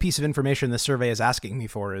specific piece of information this survey is asking me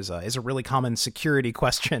for is a really common security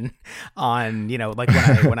question on, like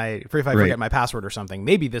when I forget my password or something,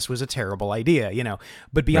 maybe this was a terrible idea,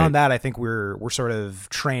 but beyond that, I think we're sort of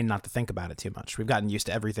trained not to think about it too much. We've gotten used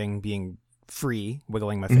to everything being free,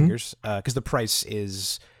 wiggling my fingers, because the price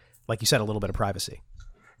is, like you said, a little bit of privacy.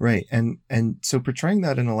 Right. And so portraying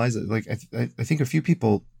that in ELIZA, like I think a few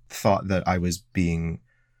people thought that I was being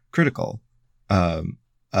critical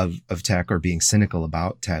of tech or being cynical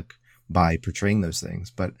about tech by portraying those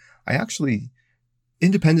things. But I actually,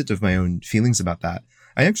 independent of my own feelings about that,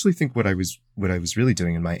 I actually think what I was really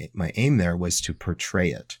doing in my aim there was to portray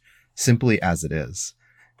it simply as it is,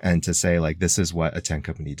 and to say like, this is what a tech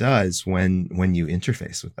company does when you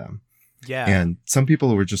interface with them. Yeah. And some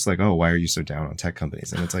people were just like, oh, why are you so down on tech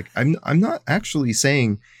companies? And it's like, I'm not actually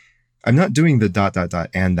saying, I'm not doing the ...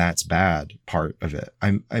 and that's bad part of it.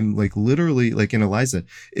 I'm like literally like in ELIZA,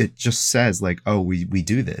 it just says like, oh, we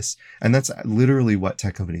do this. And that's literally what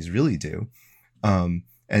tech companies really do. And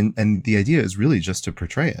the idea is really just to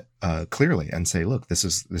portray it clearly and say, look, this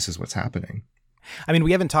is what's happening. I mean,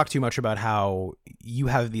 we haven't talked too much about how you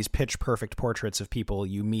have these pitch perfect portraits of people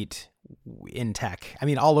you meet in tech. I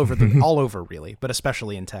mean, all over really, but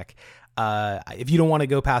especially in tech. If you don't want to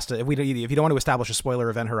go past if you don't want to establish a spoiler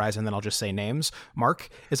Event Horizon, then I'll just say names. Mark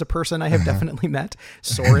is a person I have definitely met.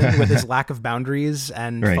 Soren, with his lack of boundaries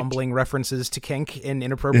and fumbling references to kink in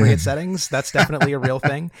inappropriate settings, that's definitely a real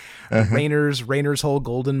thing. Rayner's whole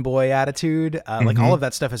golden boy attitude, like all of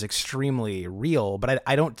that stuff is extremely real, but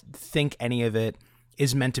I don't think any of it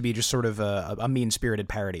is meant to be just sort of a mean-spirited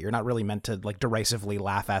parody. You're not really meant to like derisively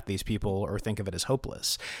laugh at these people or think of it as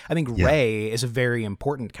hopeless. I think Ray is a very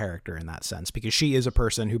important character in that sense, because she is a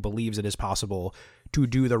person who believes it is possible to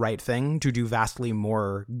do the right thing, to do vastly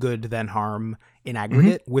more good than harm in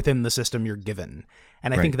aggregate within the system you're given.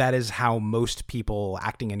 And I think that is how most people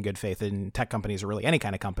acting in good faith in tech companies, or really any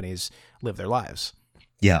kind of companies, live their lives.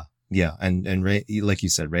 Yeah. Yeah. And Ray, like you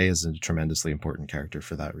said, Ray is a tremendously important character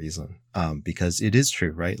for that reason. Because it is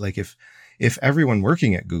true, right? Like if everyone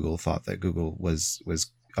working at Google thought that Google was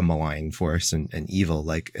a malign force and evil,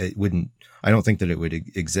 like I don't think that it would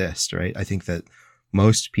exist, right? I think that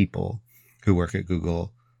most people who work at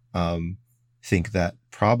Google, think that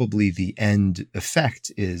probably the end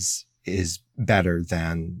effect is better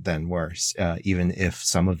than worse, even if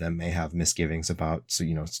some of them may have misgivings about,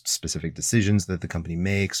 specific decisions that the company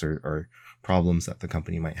makes or problems that the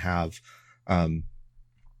company might have.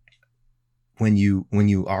 When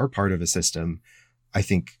you are part of a system, I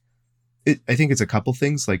think it's a couple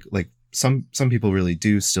things. Like some people really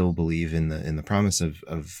do still believe in the promise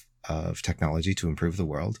of technology to improve the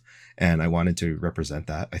world. And I wanted to represent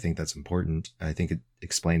that. I think that's important. I think it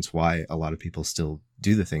explains why a lot of people still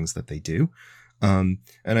do the things that they do. And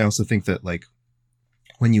I also think that like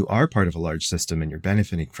when you are part of a large system and you're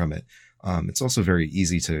benefiting from it, it's also very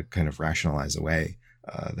easy to kind of rationalize away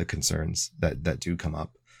the concerns that do come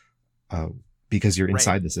up because you're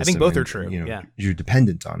inside the system. I think both are true. You're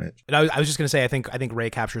dependent on it. And I was just going to say, I think Ray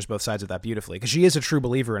captures both sides of that beautifully, because she is a true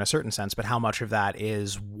believer in a certain sense, but how much of that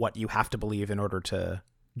is what you have to believe in order to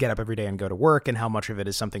get up every day and go to work, and how much of it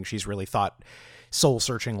is something she's really thought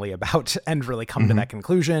soul-searchingly about and really come to that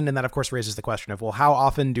conclusion. And that, of course, raises the question of, well, how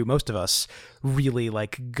often do most of us really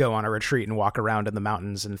like go on a retreat and walk around in the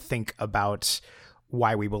mountains and think about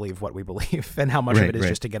why we believe what we believe, and how much of it is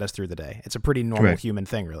just to get us through the day? It's a pretty normal human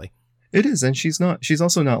thing, really. It is. And she's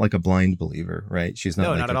also not like a blind believer, right? She's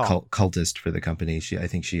not like not a cultist for the company. I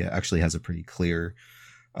think she actually has a pretty clear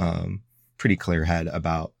head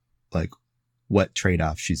about like what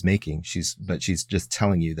trade-off she's making. But she's just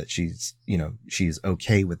telling you that she's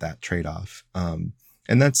okay with that trade-off. And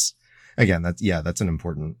that's an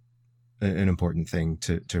important thing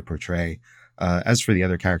to portray. As for the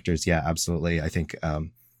other characters, yeah, absolutely. I think,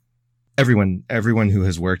 everyone who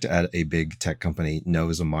has worked at a big tech company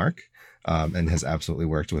knows a Mark. And has absolutely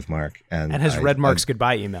worked with Mark and has read Mark's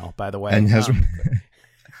goodbye email, by the way. And has,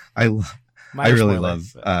 I really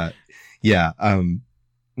love,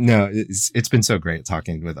 no, it's been so great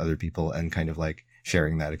talking with other people and kind of like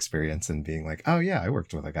sharing that experience and being like, oh yeah, I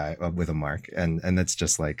worked with a guy with a Mark. And that's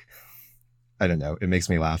just like, I don't know. It makes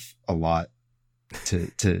me laugh a lot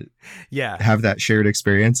to have that shared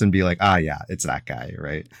experience and be like, yeah, it's that guy.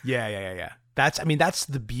 Right. Yeah. That's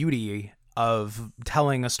the beauty of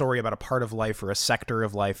telling a story about a part of life or a sector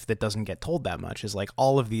of life that doesn't get told that much, is like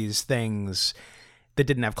all of these things that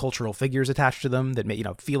didn't have cultural figures attached to them, that made,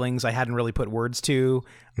 feelings I hadn't really put words to,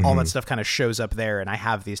 all that stuff kind of shows up there. And I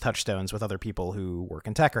have these touchstones with other people who work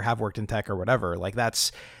in tech or have worked in tech or whatever. Like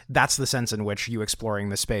that's the sense in which you exploring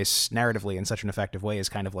the space narratively in such an effective way is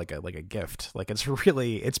kind of like a gift. Like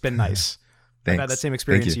it's been nice. I've had that same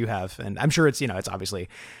experience you have. And I'm sure it's obviously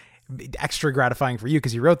extra gratifying for you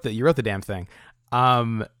because you wrote the damn thing.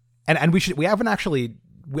 And we haven't actually,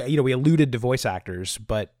 we alluded to voice actors,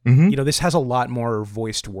 but this has a lot more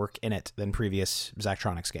voiced work in it than previous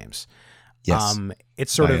Zachtronics games. Yes.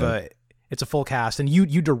 It's sort of it's a full cast, and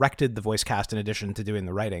you directed the voice cast in addition to doing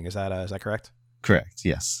the writing. Is that correct? Correct.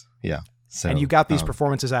 Yes. Yeah. So, and you got these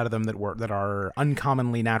performances out of them that are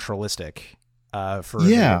uncommonly naturalistic for a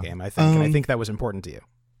video game, I think. And I think that was important to you.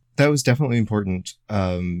 That was definitely important.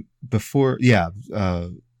 So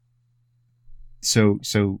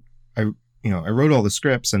I wrote all the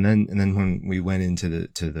scripts, and then when we went into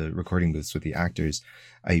the recording booths with the actors,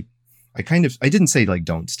 I didn't say like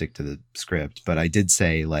don't stick to the script, but I did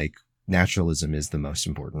say like naturalism is the most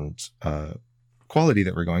important quality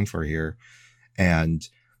that we're going for here, and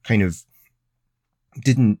kind of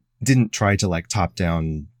didn't try to like top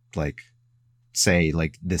down like say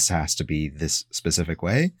like this has to be this specific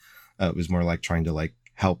way. It was more like trying to like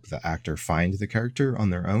help the actor find the character on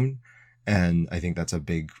their own. And I think that's a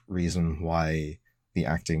big reason why the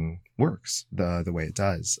acting works the way it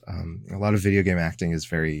does. A lot of video game acting is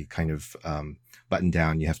very kind of buttoned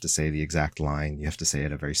down. You have to say the exact line. You have to say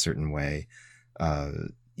it a very certain way.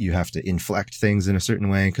 You have to inflect things in a certain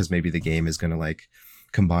way because maybe the game is going to like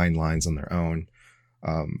combine lines on their own.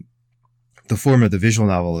 The form of the visual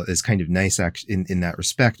novel is kind of nice in that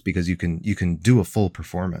respect because you can do a full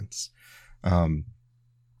performance.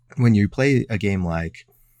 When you play a game like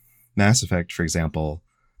Mass Effect, for example,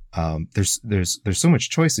 there's so much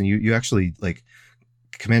choice, and you actually like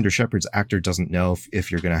Commander Shepard's actor doesn't know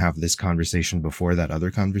if you're going to have this conversation before that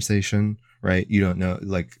other conversation, right? You don't know,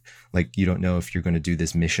 like you don't know if you're going to do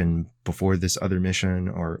this mission before this other mission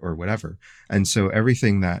or whatever. And so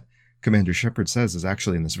everything that Commander Shepard says is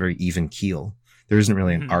actually in this very even keel. There isn't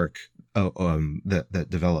really an arc that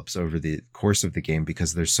develops over the course of the game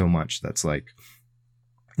because there's so much that's like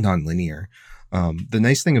non-linear. The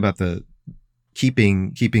nice thing about the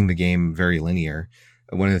keeping the game very linear,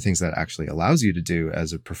 one of the things that actually allows you to do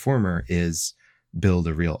as a performer is build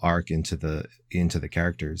a real arc into the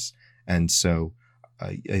characters. And so,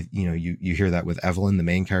 you hear that with Evelyn, the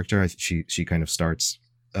main character. She kind of starts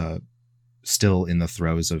still in the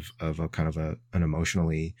throes of a kind of an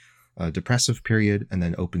emotionally depressive period, and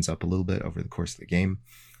then opens up a little bit over the course of the game.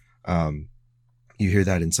 You hear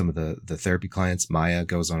that in some of the therapy clients. Maya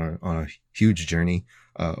goes on a huge journey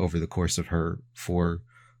over the course of her 4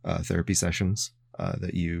 therapy sessions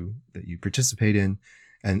that you participate in,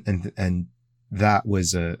 and that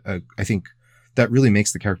was I think that really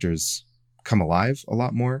makes the characters come alive a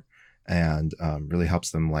lot more, and really helps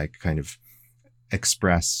them like kind of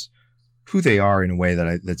express who they are in a way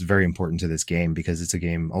that's very important to this game, because it's a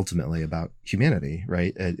game ultimately about humanity,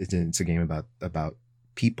 right? It's a game about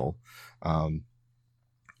people.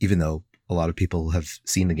 Even though a lot of people have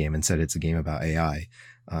seen the game and said it's a game about AI,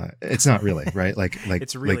 it's not really, right? Like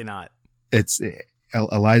it's really not. It's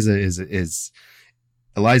Eliza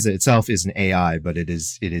Eliza itself is an AI, but it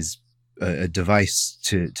is a device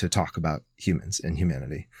to talk about humans and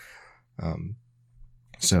humanity.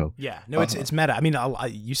 So yeah, no, it's meta. I mean,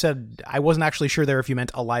 you said, I wasn't actually sure there if you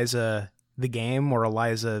meant Eliza the game or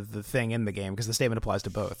Eliza the thing in the game, because the statement applies to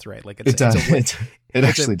both, right? Like it does. It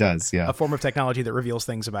actually does. Yeah, a form of technology that reveals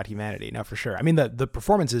things about humanity. No, for sure. I mean, the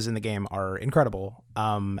performances in the game are incredible.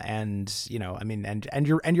 And I mean, and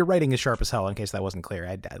your writing is sharp as hell. In case that wasn't clear,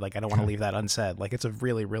 I don't want to leave that unsaid. Like, it's a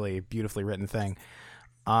really, really beautifully written thing.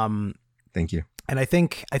 Thank you. And I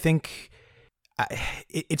think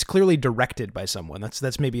it's clearly directed by someone.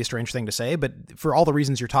 That's maybe a strange thing to say, but for all the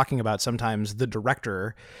reasons you're talking about, sometimes the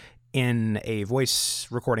director in a voice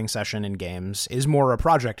recording session in games is more a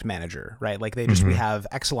project manager, right? Like we have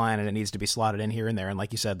X line and it needs to be slotted in here and there. And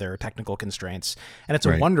like you said, there are technical constraints, and it's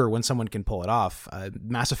a wonder when someone can pull it off.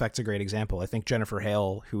 Mass Effect's a great example. I think Jennifer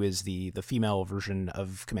Hale, who is the female version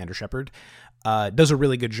of Commander Shepard, does a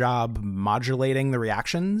really good job modulating the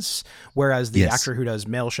reactions, whereas the actor who does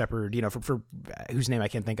male Shepard, for whose name I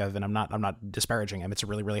can't think of, and I'm not disparaging him, it's a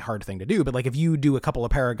really, really hard thing to do. But like, if you do a couple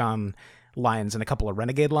of Paragon lines and a couple of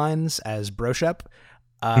Renegade lines as Broshep,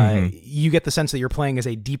 you get the sense that you're playing as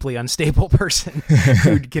a deeply unstable person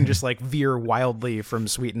who can just like veer wildly from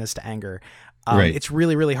sweetness to anger. It's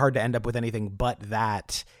really, really hard to end up with anything but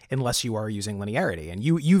that unless you are using linearity. And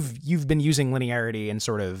you've been using linearity in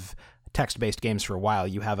sort of text-based games for a while.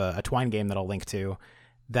 You have a Twine game that I'll link to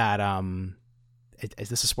that is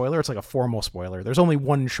this a spoiler? It's like a formal spoiler. There's only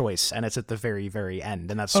one choice, and it's at the very, very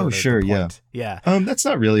end, and that's sort of the point. Yeah. That's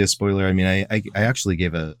not really a spoiler. I mean, I actually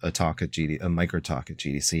gave a talk at a micro talk at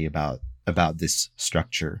GDC about this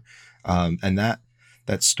structure, and that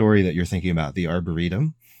story that you're thinking about, the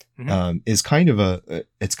Arboretum, is kind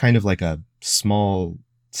of like a small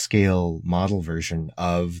scale model version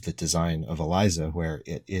of the design of Eliza, where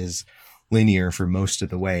it is linear for most of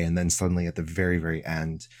the way, and then suddenly at the very, very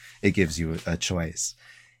end, it gives you a choice.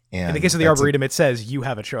 And in the case of the Arboretum, it says you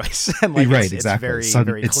have a choice. And like, exactly. It's very,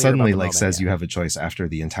 very clear. It suddenly like says you have a choice after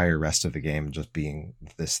the entire rest of the game just being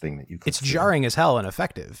this thing that you click It's through. Jarring as hell and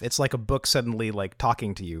effective. It's like a book suddenly like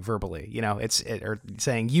talking to you verbally, or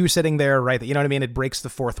saying you sitting there, right? You know what I mean? It breaks the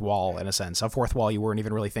fourth wall in a sense, a fourth wall you weren't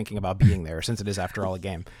even really thinking about being there, since it is after all a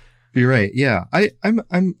game. You're right. Yeah. I'm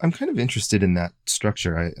kind of interested in that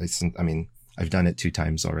structure. I mean, I've done it 2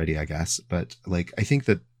 times already, I guess, but like, I think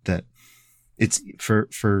that it's for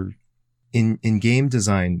in game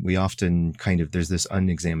design, we often there's this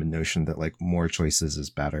unexamined notion that like more choices is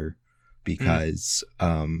better because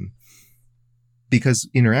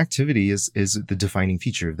interactivity is the defining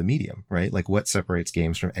feature of the medium, right? Like, what separates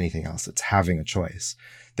games from anything else? It's having a choice.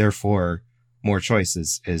 Therefore, more choice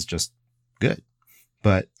is just good.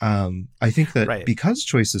 But I think that Right. because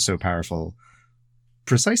choice is so powerful,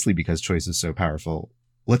 precisely because choice is so powerful,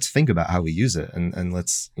 let's think about how we use it, and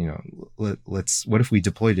let's, you know, let's what if we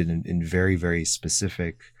deployed it in very, very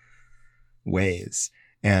specific ways.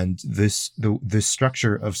 And the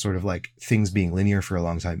structure of sort of like things being linear for a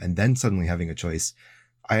long time and then suddenly having a choice,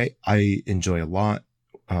 I enjoy a lot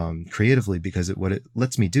creatively, because what it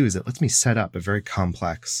lets me do is it lets me set up a very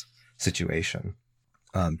complex situation.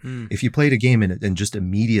 If you played a game and just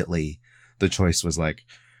immediately the choice was like,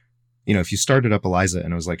 you know, if you started up Eliza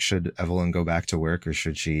and it was like, should Evelyn go back to work or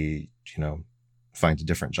should she, you know, find a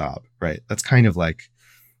different job? Right. That's kind of like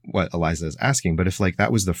what Eliza is asking. But if like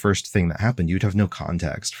that was the first thing that happened, you'd have no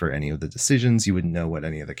context for any of the decisions. You wouldn't know what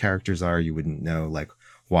any of the characters are. You wouldn't know like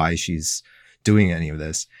why she's doing any of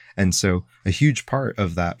this. And so a huge part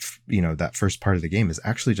of that, you know, that first part of the game is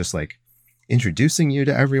actually just like introducing you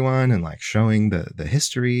to everyone and like showing the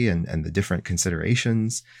history and the different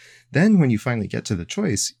considerations. Then when you finally get to the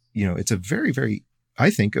choice, you know, it's a very, very, I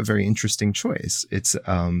think, a very interesting choice. It's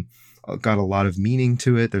got a lot of meaning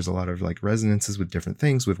to it. There's a lot of like resonances with different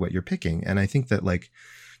things with what you're picking. And I think that like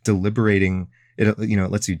deliberating it, you know,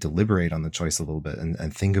 it lets you deliberate on the choice a little bit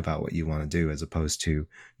and think about what you want to do, as opposed to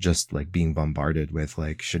just like being bombarded with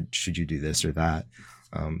like, should you do this or that?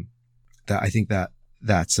 That I think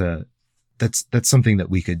that's something that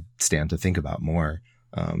we could stand to think about more,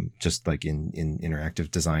 just like in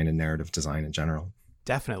interactive design and narrative design in general.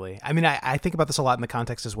 Definitely. I mean, I think about this a lot in the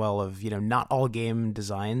context as well of, you know, not all game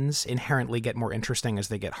designs inherently get more interesting as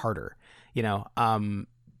they get harder.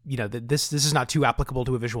 This is not too applicable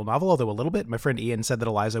to a visual novel, although a little bit. My friend Ian said that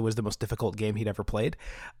Eliza was the most difficult game he'd ever played.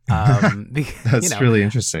 That's really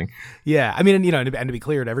interesting. Yeah. I mean, you know, and to be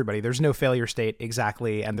clear to everybody, there's no failure state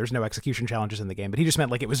exactly, and there's no execution challenges in the game, but he just meant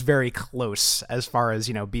like it was very close as far as,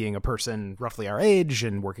 you know, being a person roughly our age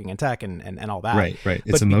and working in tech and all that. Right.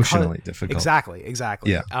 It's emotionally difficult.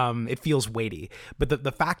 Exactly. Yeah. It feels weighty. But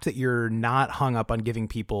the fact that you're not hung up on giving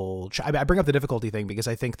people... I bring up the difficulty thing because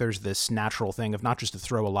I think there's this natural thing of not just to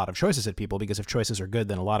throw a lot of choices at people, because if choices are good,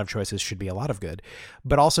 then a lot of choices should be a lot of good,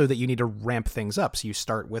 but also that you need to ramp things up. So you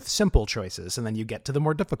start with simple choices and then you get to the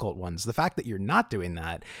more difficult ones. The fact that you're not doing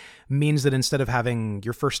that means that instead of having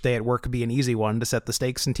your first day at work be an easy one to set the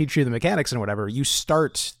stakes and teach you the mechanics and whatever, you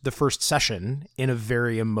start the first session in a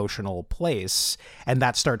very emotional place, and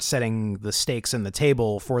that starts setting the stakes and the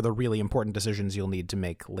table for the really important decisions you'll need to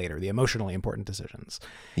make later, the emotionally important decisions.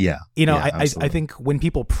 Yeah. You know, yeah, I think when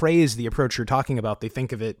people praise the approach you're talking about, they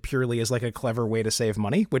think of it purely as like a clever way to save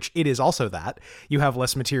money, which it is also that. You have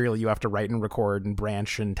less material you have to write and record and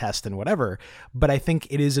branch and test and whatever. But I think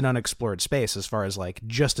it is an unexplored space as far as like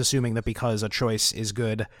just assuming that because a choice is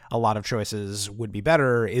good, a lot of choices would be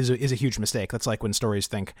better is a huge mistake. That's like when stories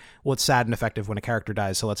think, well, it's sad and effective when a character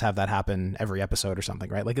dies, so let's have that happen every episode or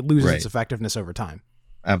something, right? Like it loses its effectiveness over time.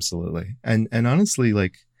 Absolutely. And honestly,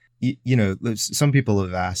 like, you know, some people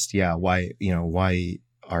have asked, why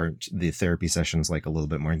aren't the therapy sessions like a little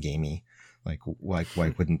bit more gamey? Like why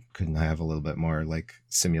couldn't I have a little bit more like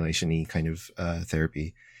simulation-y kind of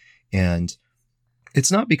therapy? And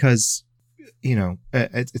it's not because, you know,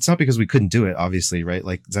 it's not because we couldn't do it, obviously, right?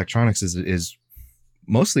 Like Zachtronics is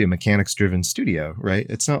mostly a mechanics driven studio, right?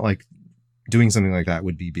 It's not like doing something like that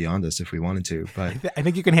would be beyond us if we wanted to, but I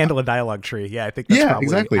think you can handle a dialogue tree. Yeah, I think that's probably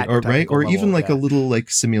exactly. Or level, even like a little like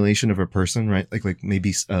simulation of a person, right? Like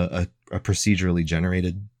maybe a procedurally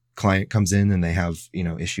generated client comes in and they have, you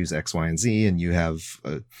know, issues X, Y, and Z, and you have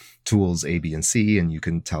tools A, B, and C, and you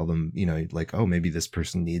can tell them, you know, like, oh, maybe this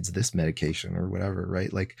person needs this medication or whatever,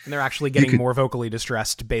 right? Like, and they're actually getting more vocally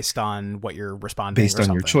distressed based on what you're responding, based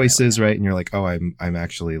on your choices, right? And you're like, oh, I'm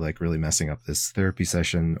actually like really messing up this therapy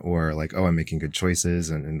session, or like, oh, I'm making good choices,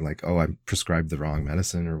 and like, oh, I'm prescribed the wrong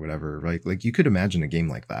medicine or whatever, right? Like, you could imagine a game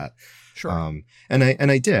like that. Sure. And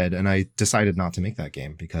I did, and I decided not to make that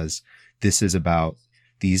game because this is about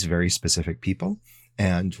these very specific people,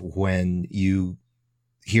 and when you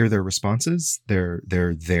hear their responses, they're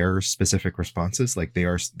their specific responses. Like they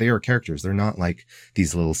are characters. They're not like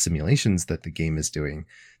these little simulations that the game is doing.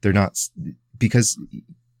 They're not, because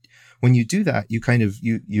when you do that, you kind of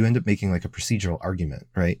you end up making like a procedural argument,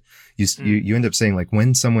 right? You end up saying like,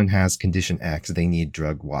 when someone has condition X, they need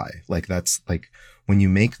drug Y. Like that's like, when you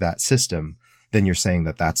make that system, then you're saying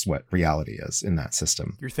that that's what reality is in that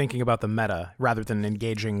system. You're thinking about the meta rather than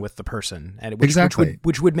engaging with the person, and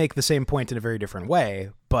which would make the same point in a very different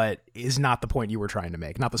way, but is not the point you were trying to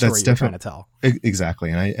make, not the story you're trying to tell.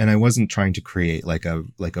 Exactly, and I wasn't trying to create like a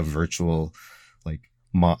virtual like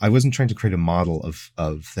I wasn't trying to create a model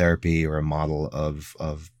of therapy or a model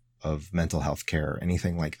of mental health care or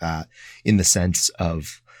anything like that, in the sense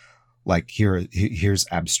of like here's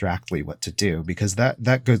abstractly what to do, because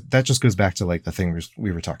that just goes back to like the thing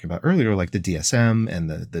we were talking about earlier, like the DSM and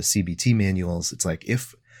the CBT manuals. It's like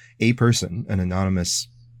if a person, an anonymous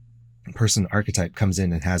person archetype, comes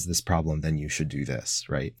in and has this problem, then you should do this,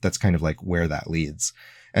 right? That's kind of like where that leads.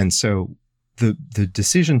 And so the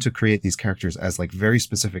decision to create these characters as like very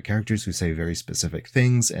specific characters who say very specific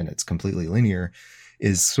things and it's completely linear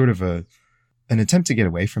is sort of an attempt to get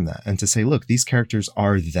away from that and to say, look, these characters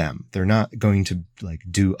are them. They're not going to like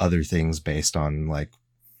do other things based on like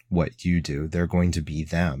what you do. They're going to be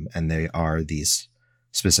them, and they are these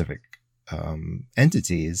specific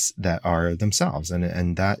entities that are themselves.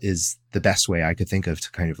 And that is the best way I could think of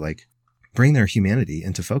to kind of like bring their humanity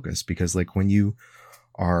into focus, because like when you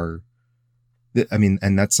are, I mean,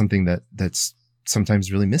 and that's something that's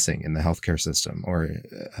sometimes really missing in the healthcare system or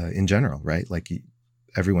in general, right? Like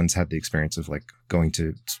everyone's had the experience of like going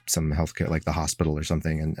to some healthcare, like the hospital or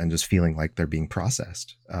something, and just feeling like they're being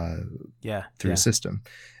processed through a system.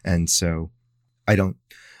 And so I don't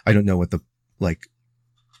know what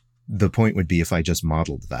the point would be if I just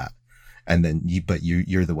modeled that, and then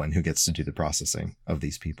you're the one who gets to do the processing of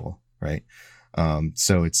these people, right?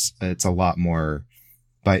 So it's a lot more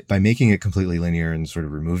by making it completely linear and sort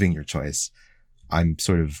of removing your choice. I'm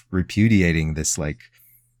sort of repudiating this like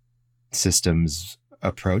systems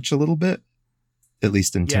approach a little bit, at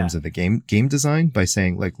least in terms of the game design, by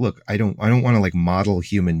saying like, look, I don't want to like model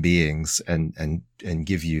human beings and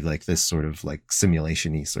give you like this sort of like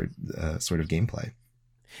simulation-y sort of gameplay.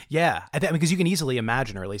 Yeah, because you can easily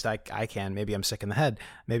imagine, or at least I can. Maybe I'm sick in the head.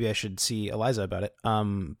 Maybe I should see Eliza about it.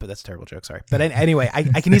 But that's a terrible joke. Sorry. But anyway,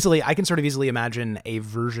 I can sort of easily imagine a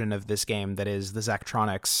version of this game that is the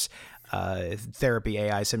Zachtronics therapy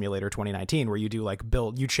AI simulator 2019, where you do like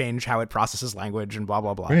you change how it processes language and blah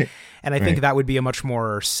blah blah. Right. And I think that would be a much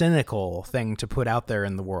more cynical thing to put out there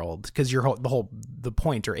in the world, because the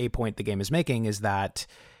point the game is making is that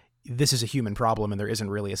this is a human problem and there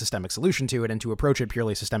isn't really a systemic solution to it, and to approach it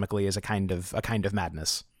purely systemically is a kind of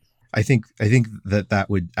madness. I think that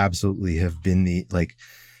would absolutely have been the, like,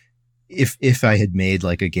 if I had made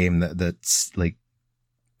like a game that's like,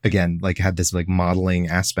 again, like had this like modeling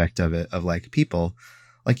aspect of it, of like people,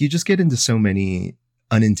 like you just get into so many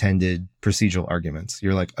unintended procedural arguments.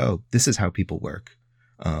 You're like, oh, this is how people work.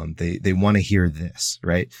 They want to hear this,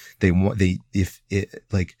 right?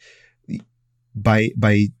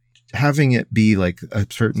 By having it be like a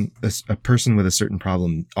person with a certain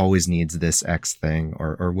problem always needs this X thing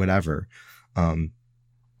or whatever.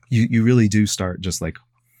 You really do start just like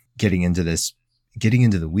getting into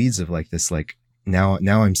the weeds of like this, like now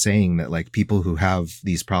I'm saying that like people who have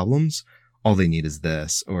these problems, all they need is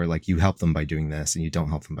this, or like you help them by doing this and you don't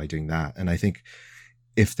help them by doing that. And I think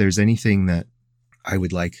if there's anything that I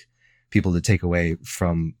would like people to take away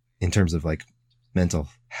from in terms of like mental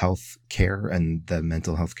health care and the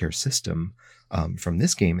mental health care system from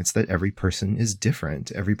this game, it's that every person is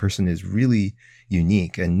different. Every person is really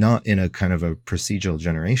unique, and not in a kind of a procedural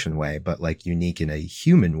generation way, but like unique in a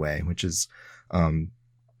human way, which is,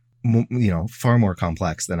 far more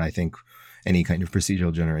complex than I think any kind of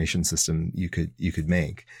procedural generation system you could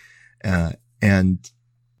make, and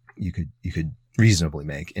you could reasonably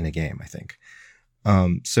make in a game, I think.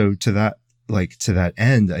 So to that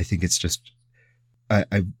end, I think it's just,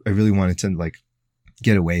 I really wanted to like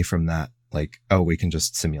get away from that, like, oh, we can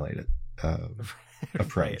just simulate it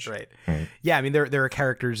approach. Right. Yeah, I mean, there are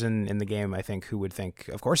characters in the game, I think, who would think,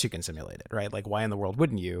 of course you can simulate it, right? Like, why in the world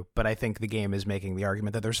wouldn't you? But I think the game is making the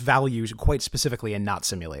argument that there's value quite specifically in not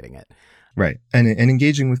simulating it. Right. And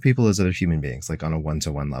engaging with people as other human beings, like on a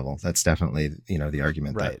one-to-one level. That's definitely, the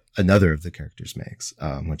argument that another of the characters makes,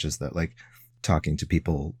 which is that like talking to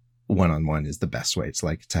people one-on-one is the best way. It's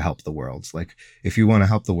like to help the world. Like if you want to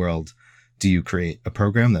help the world, do you create a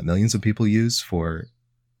program that millions of people use for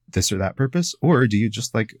this or that purpose? Or do you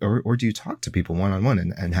just like, or do you talk to people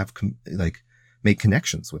one-on-one and have make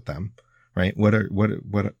connections with them? Right. What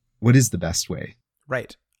is the best way?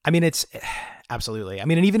 Right. I mean, it's absolutely. I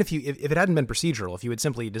mean, and even if it hadn't been procedural, if you had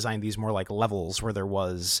simply designed these more like levels where there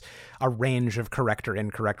was a range of correct or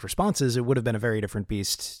incorrect responses, it would have been a very different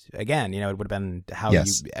beast. Again, it would have been how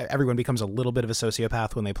everyone becomes a little bit of a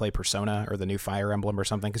sociopath when they play Persona or the new Fire Emblem or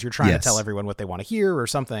something, because you're trying to tell everyone what they want to hear or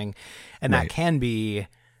something, and that can be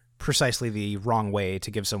precisely the wrong way to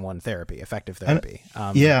give someone effective therapy.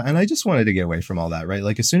 And I just wanted to get away from all that, right?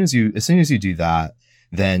 Like as soon as you do that,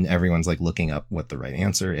 then everyone's like looking up what the right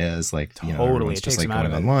answer is. Like, everyone's just like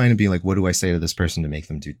going online and being like, what do I say to this person to make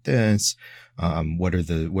them do this? What are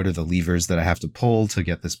the levers that I have to pull to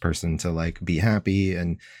get this person to like be happy?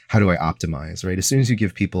 And how do I optimize, right? As soon as you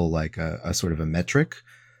give people like a sort of a metric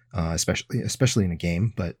especially in a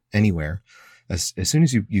game, but anywhere. As soon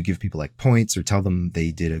as you give people like points or tell them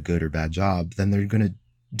they did a good or bad job, then they're going to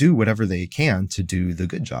do whatever they can to do the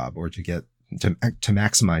good job or to get to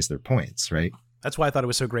maximize their points, right? That's why I thought it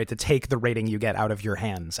was so great to take the rating you get out of your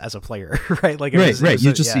hands as a player, right? Like, right.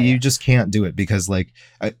 You just can't do it because like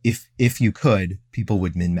if you could, people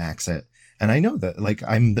would min-max it. And I know that like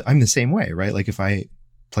I'm the same way, right? Like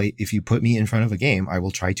if you put me in front of a game, I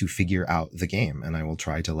will try to figure out the game and I will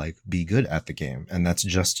try to like be good at the game. And that's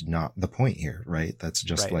just not the point here, right? That's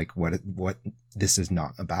just like what this is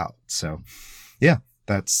not about. So yeah,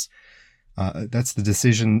 that's the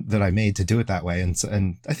decision that I made to do it that way.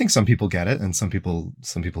 And I think some people get it and some people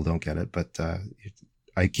don't get it, but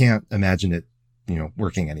I can't imagine it,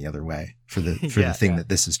 working any other way for the thing that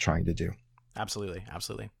this is trying to do. Absolutely.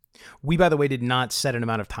 We, by the way, did not set an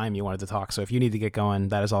amount of time you wanted to talk. So if you need to get going,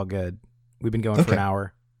 that is all good. We've been going for an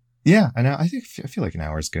hour. Yeah. And I feel like an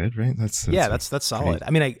hour is good, right? That's solid. Great.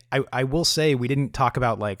 I mean, I will say we didn't talk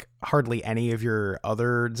about like hardly any of your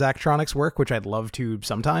other Zachtronics work, which I'd love to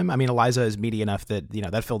sometime. I mean, Eliza is meaty enough that,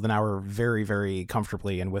 that filled an hour very, very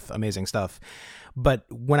comfortably and with amazing stuff. But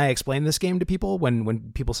when I explain this game to people,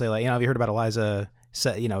 when people say like, have you heard about Eliza?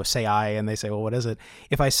 Say I, and they say, well, what is it?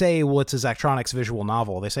 If I say, well, it's a Zachtronics visual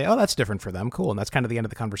novel, they say, oh, that's different for them. Cool. And that's kind of the end of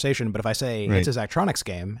the conversation. But if I say it's a Zachtronics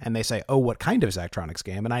game and they say, oh, what kind of Zachtronics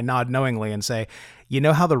game? And I nod knowingly and say,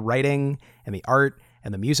 how the writing and the art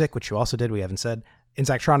and the music, which you also did, we haven't said, in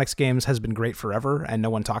Zachtronics games has been great forever and no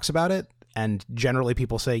one talks about it. And generally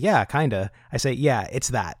people say, yeah, kind of. I say, yeah, it's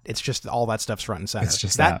that. It's just all that stuff's front and center. It's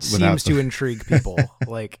just that seems to intrigue people.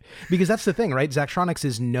 Because that's the thing, right? Zachtronics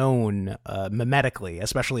is known mimetically,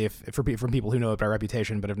 especially from people who know it by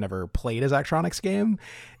reputation but have never played a Zachtronics game,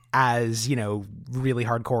 as, really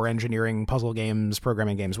hardcore engineering, puzzle games,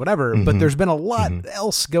 programming games, whatever. Mm-hmm. But there's been a lot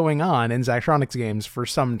else going on in Zachtronics games for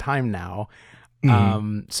some time now.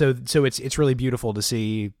 Mm-hmm. So it's really beautiful to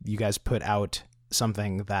see you guys put out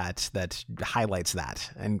something that highlights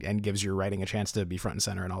that and gives your writing a chance to be front and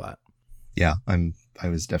center and all that. Yeah, I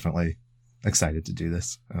was definitely excited to do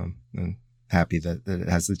this, and happy that it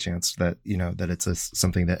has the chance that that it's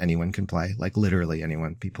something that anyone can play, like literally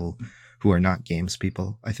anyone. People who are not games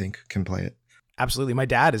people, I think, can play it. Absolutely. My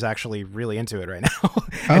dad is actually really into it right now.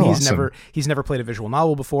 And he's never played a visual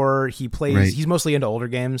novel before. He plays, he's mostly into older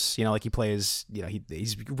games, like he plays,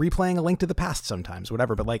 he's replaying A Link to the Past sometimes,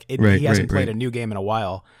 whatever, but he hasn't played a new game in a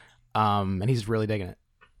while. And he's really digging it.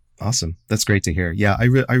 Awesome. That's great to hear. Yeah. I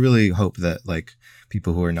really hope that like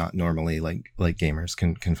people who are not normally like gamers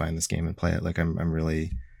can find this game and play it. Like I'm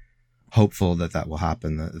really hopeful that will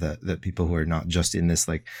happen, that people who are not just in this,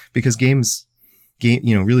 because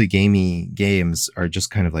really gamey games are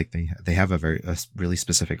just kind of like they have a really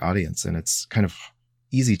specific audience, and it's kind of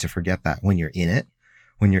easy to forget that when you're in it,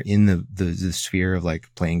 when you're in the sphere of like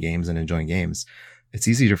playing games and enjoying games. It's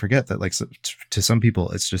easy to forget that to some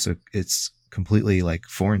people it's completely like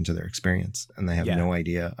foreign to their experience and they have no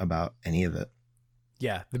idea about any of it.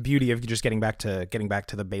 Yeah, the beauty of just getting back to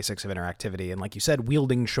the basics of interactivity and, like you said,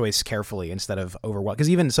 wielding choice carefully instead of overwhelmed. Because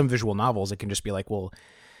even some visual novels, it can just be like, well,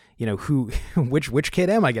 which kid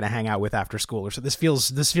am I going to hang out with after school? Or so this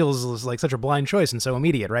feels like such a blind choice and so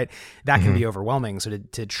immediate, right? That can be overwhelming. So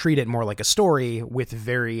to treat it more like a story with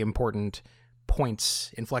very important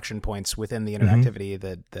inflection points within the interactivity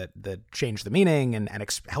that change the meaning and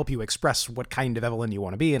help you express what kind of Evelyn you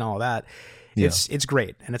want to be and all of that. Yeah. It's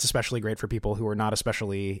great. And it's especially great for people who are not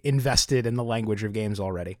especially invested in the language of games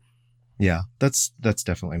already. Yeah, that's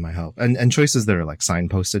definitely my hope. And choices that are like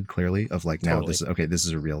signposted clearly of like, now totally. This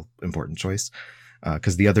is a real important choice.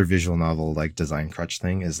 Because the other visual novel like design crutch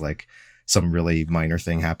thing is like some really minor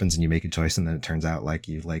thing happens and you make a choice and then it turns out like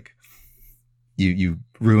you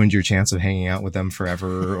ruined your chance of hanging out with them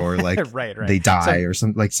forever, or like right. They die or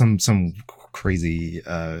some crazy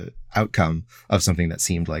outcome of something that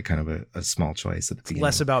seemed like kind of a small choice at the beginning.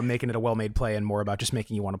 Less about making it a well-made play and more about just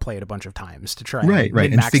making you want to play it a bunch of times to try and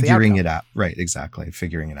figuring it out. Right, exactly,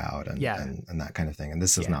 figuring it out and that kind of thing. And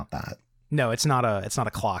this is not that. No, it's not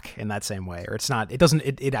a clock in that same way, or it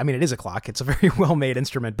is a clock. It's a very well-made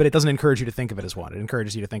instrument, but it doesn't encourage you to think of it as one. It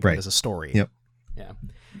encourages you to think of it as a story. Yep. Yeah.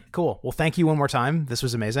 Cool. Well, thank you one more time. This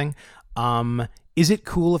was amazing. Is it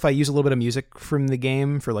cool if I use a little bit of music from the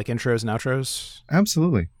game for like intros and outros?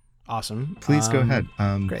 Absolutely. Awesome. Please go ahead.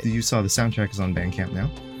 Great. You saw the soundtrack is on Bandcamp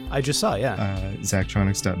now. I just saw, yeah.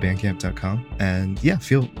 Zachtronics.bandcamp.com. And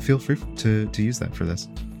feel free to use that for this.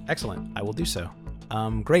 Excellent. I will do so.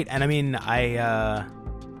 Great. And I mean, I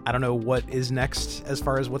don't know what is next as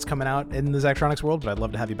far as what's coming out in the Zachtronics world, but I'd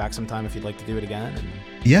love to have you back sometime if you'd like to do it again.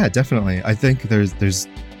 Yeah, definitely. I think there's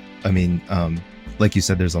like you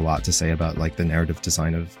said, there's a lot to say about like the narrative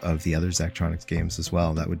design of the other Zachtronics games as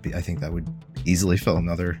well. I think that would easily fill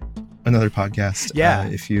another podcast. Yeah.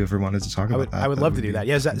 If you ever wanted to talk about that. I would love to do that.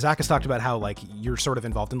 Yeah. Zach has talked about how like you're sort of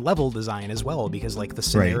involved in level design as well, because like the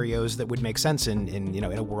scenarios that would make sense in, you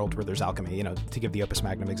know, in a world where there's alchemy, you know, to give the Opus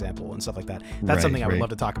Magnum example and stuff like that. That's something I would love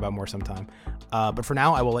to talk about more sometime. But for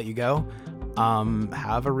now, I will let you go.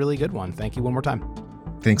 Have a really good one. Thank you one more time.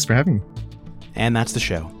 Thanks for having me. And that's the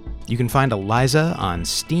show. You can find Eliza on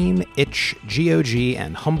Steam, Itch, GOG,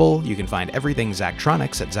 and Humble. You can find everything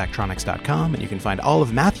Zachtronics at Zachtronics.com, and you can find all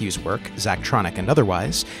of Matthew's work, Zachtronic and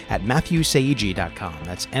otherwise, at MatthewSeiji.com.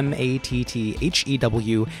 That's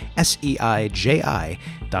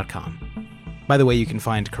MatthewSeiji.com. By the way, you can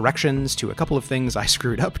find corrections to a couple of things I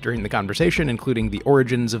screwed up during the conversation, including the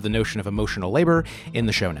origins of the notion of emotional labor, in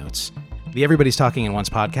the show notes. The Everybody's Talking in Once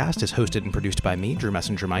podcast is hosted and produced by me, Drew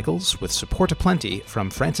Messenger Michaels, with support aplenty from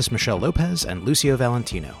Francis Michelle Lopez and Lucio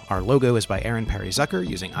Valentino. Our logo is by Aaron Perry Zucker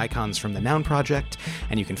using icons from the Noun Project,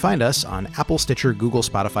 and you can find us on Apple, Stitcher, Google,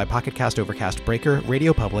 Spotify, Pocket Cast, Overcast, Breaker,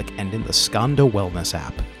 Radio Public, and in the Skanda Wellness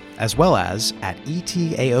app, as well as at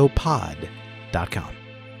etaopod.com.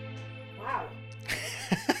 Wow.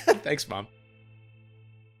 Thanks, Mom.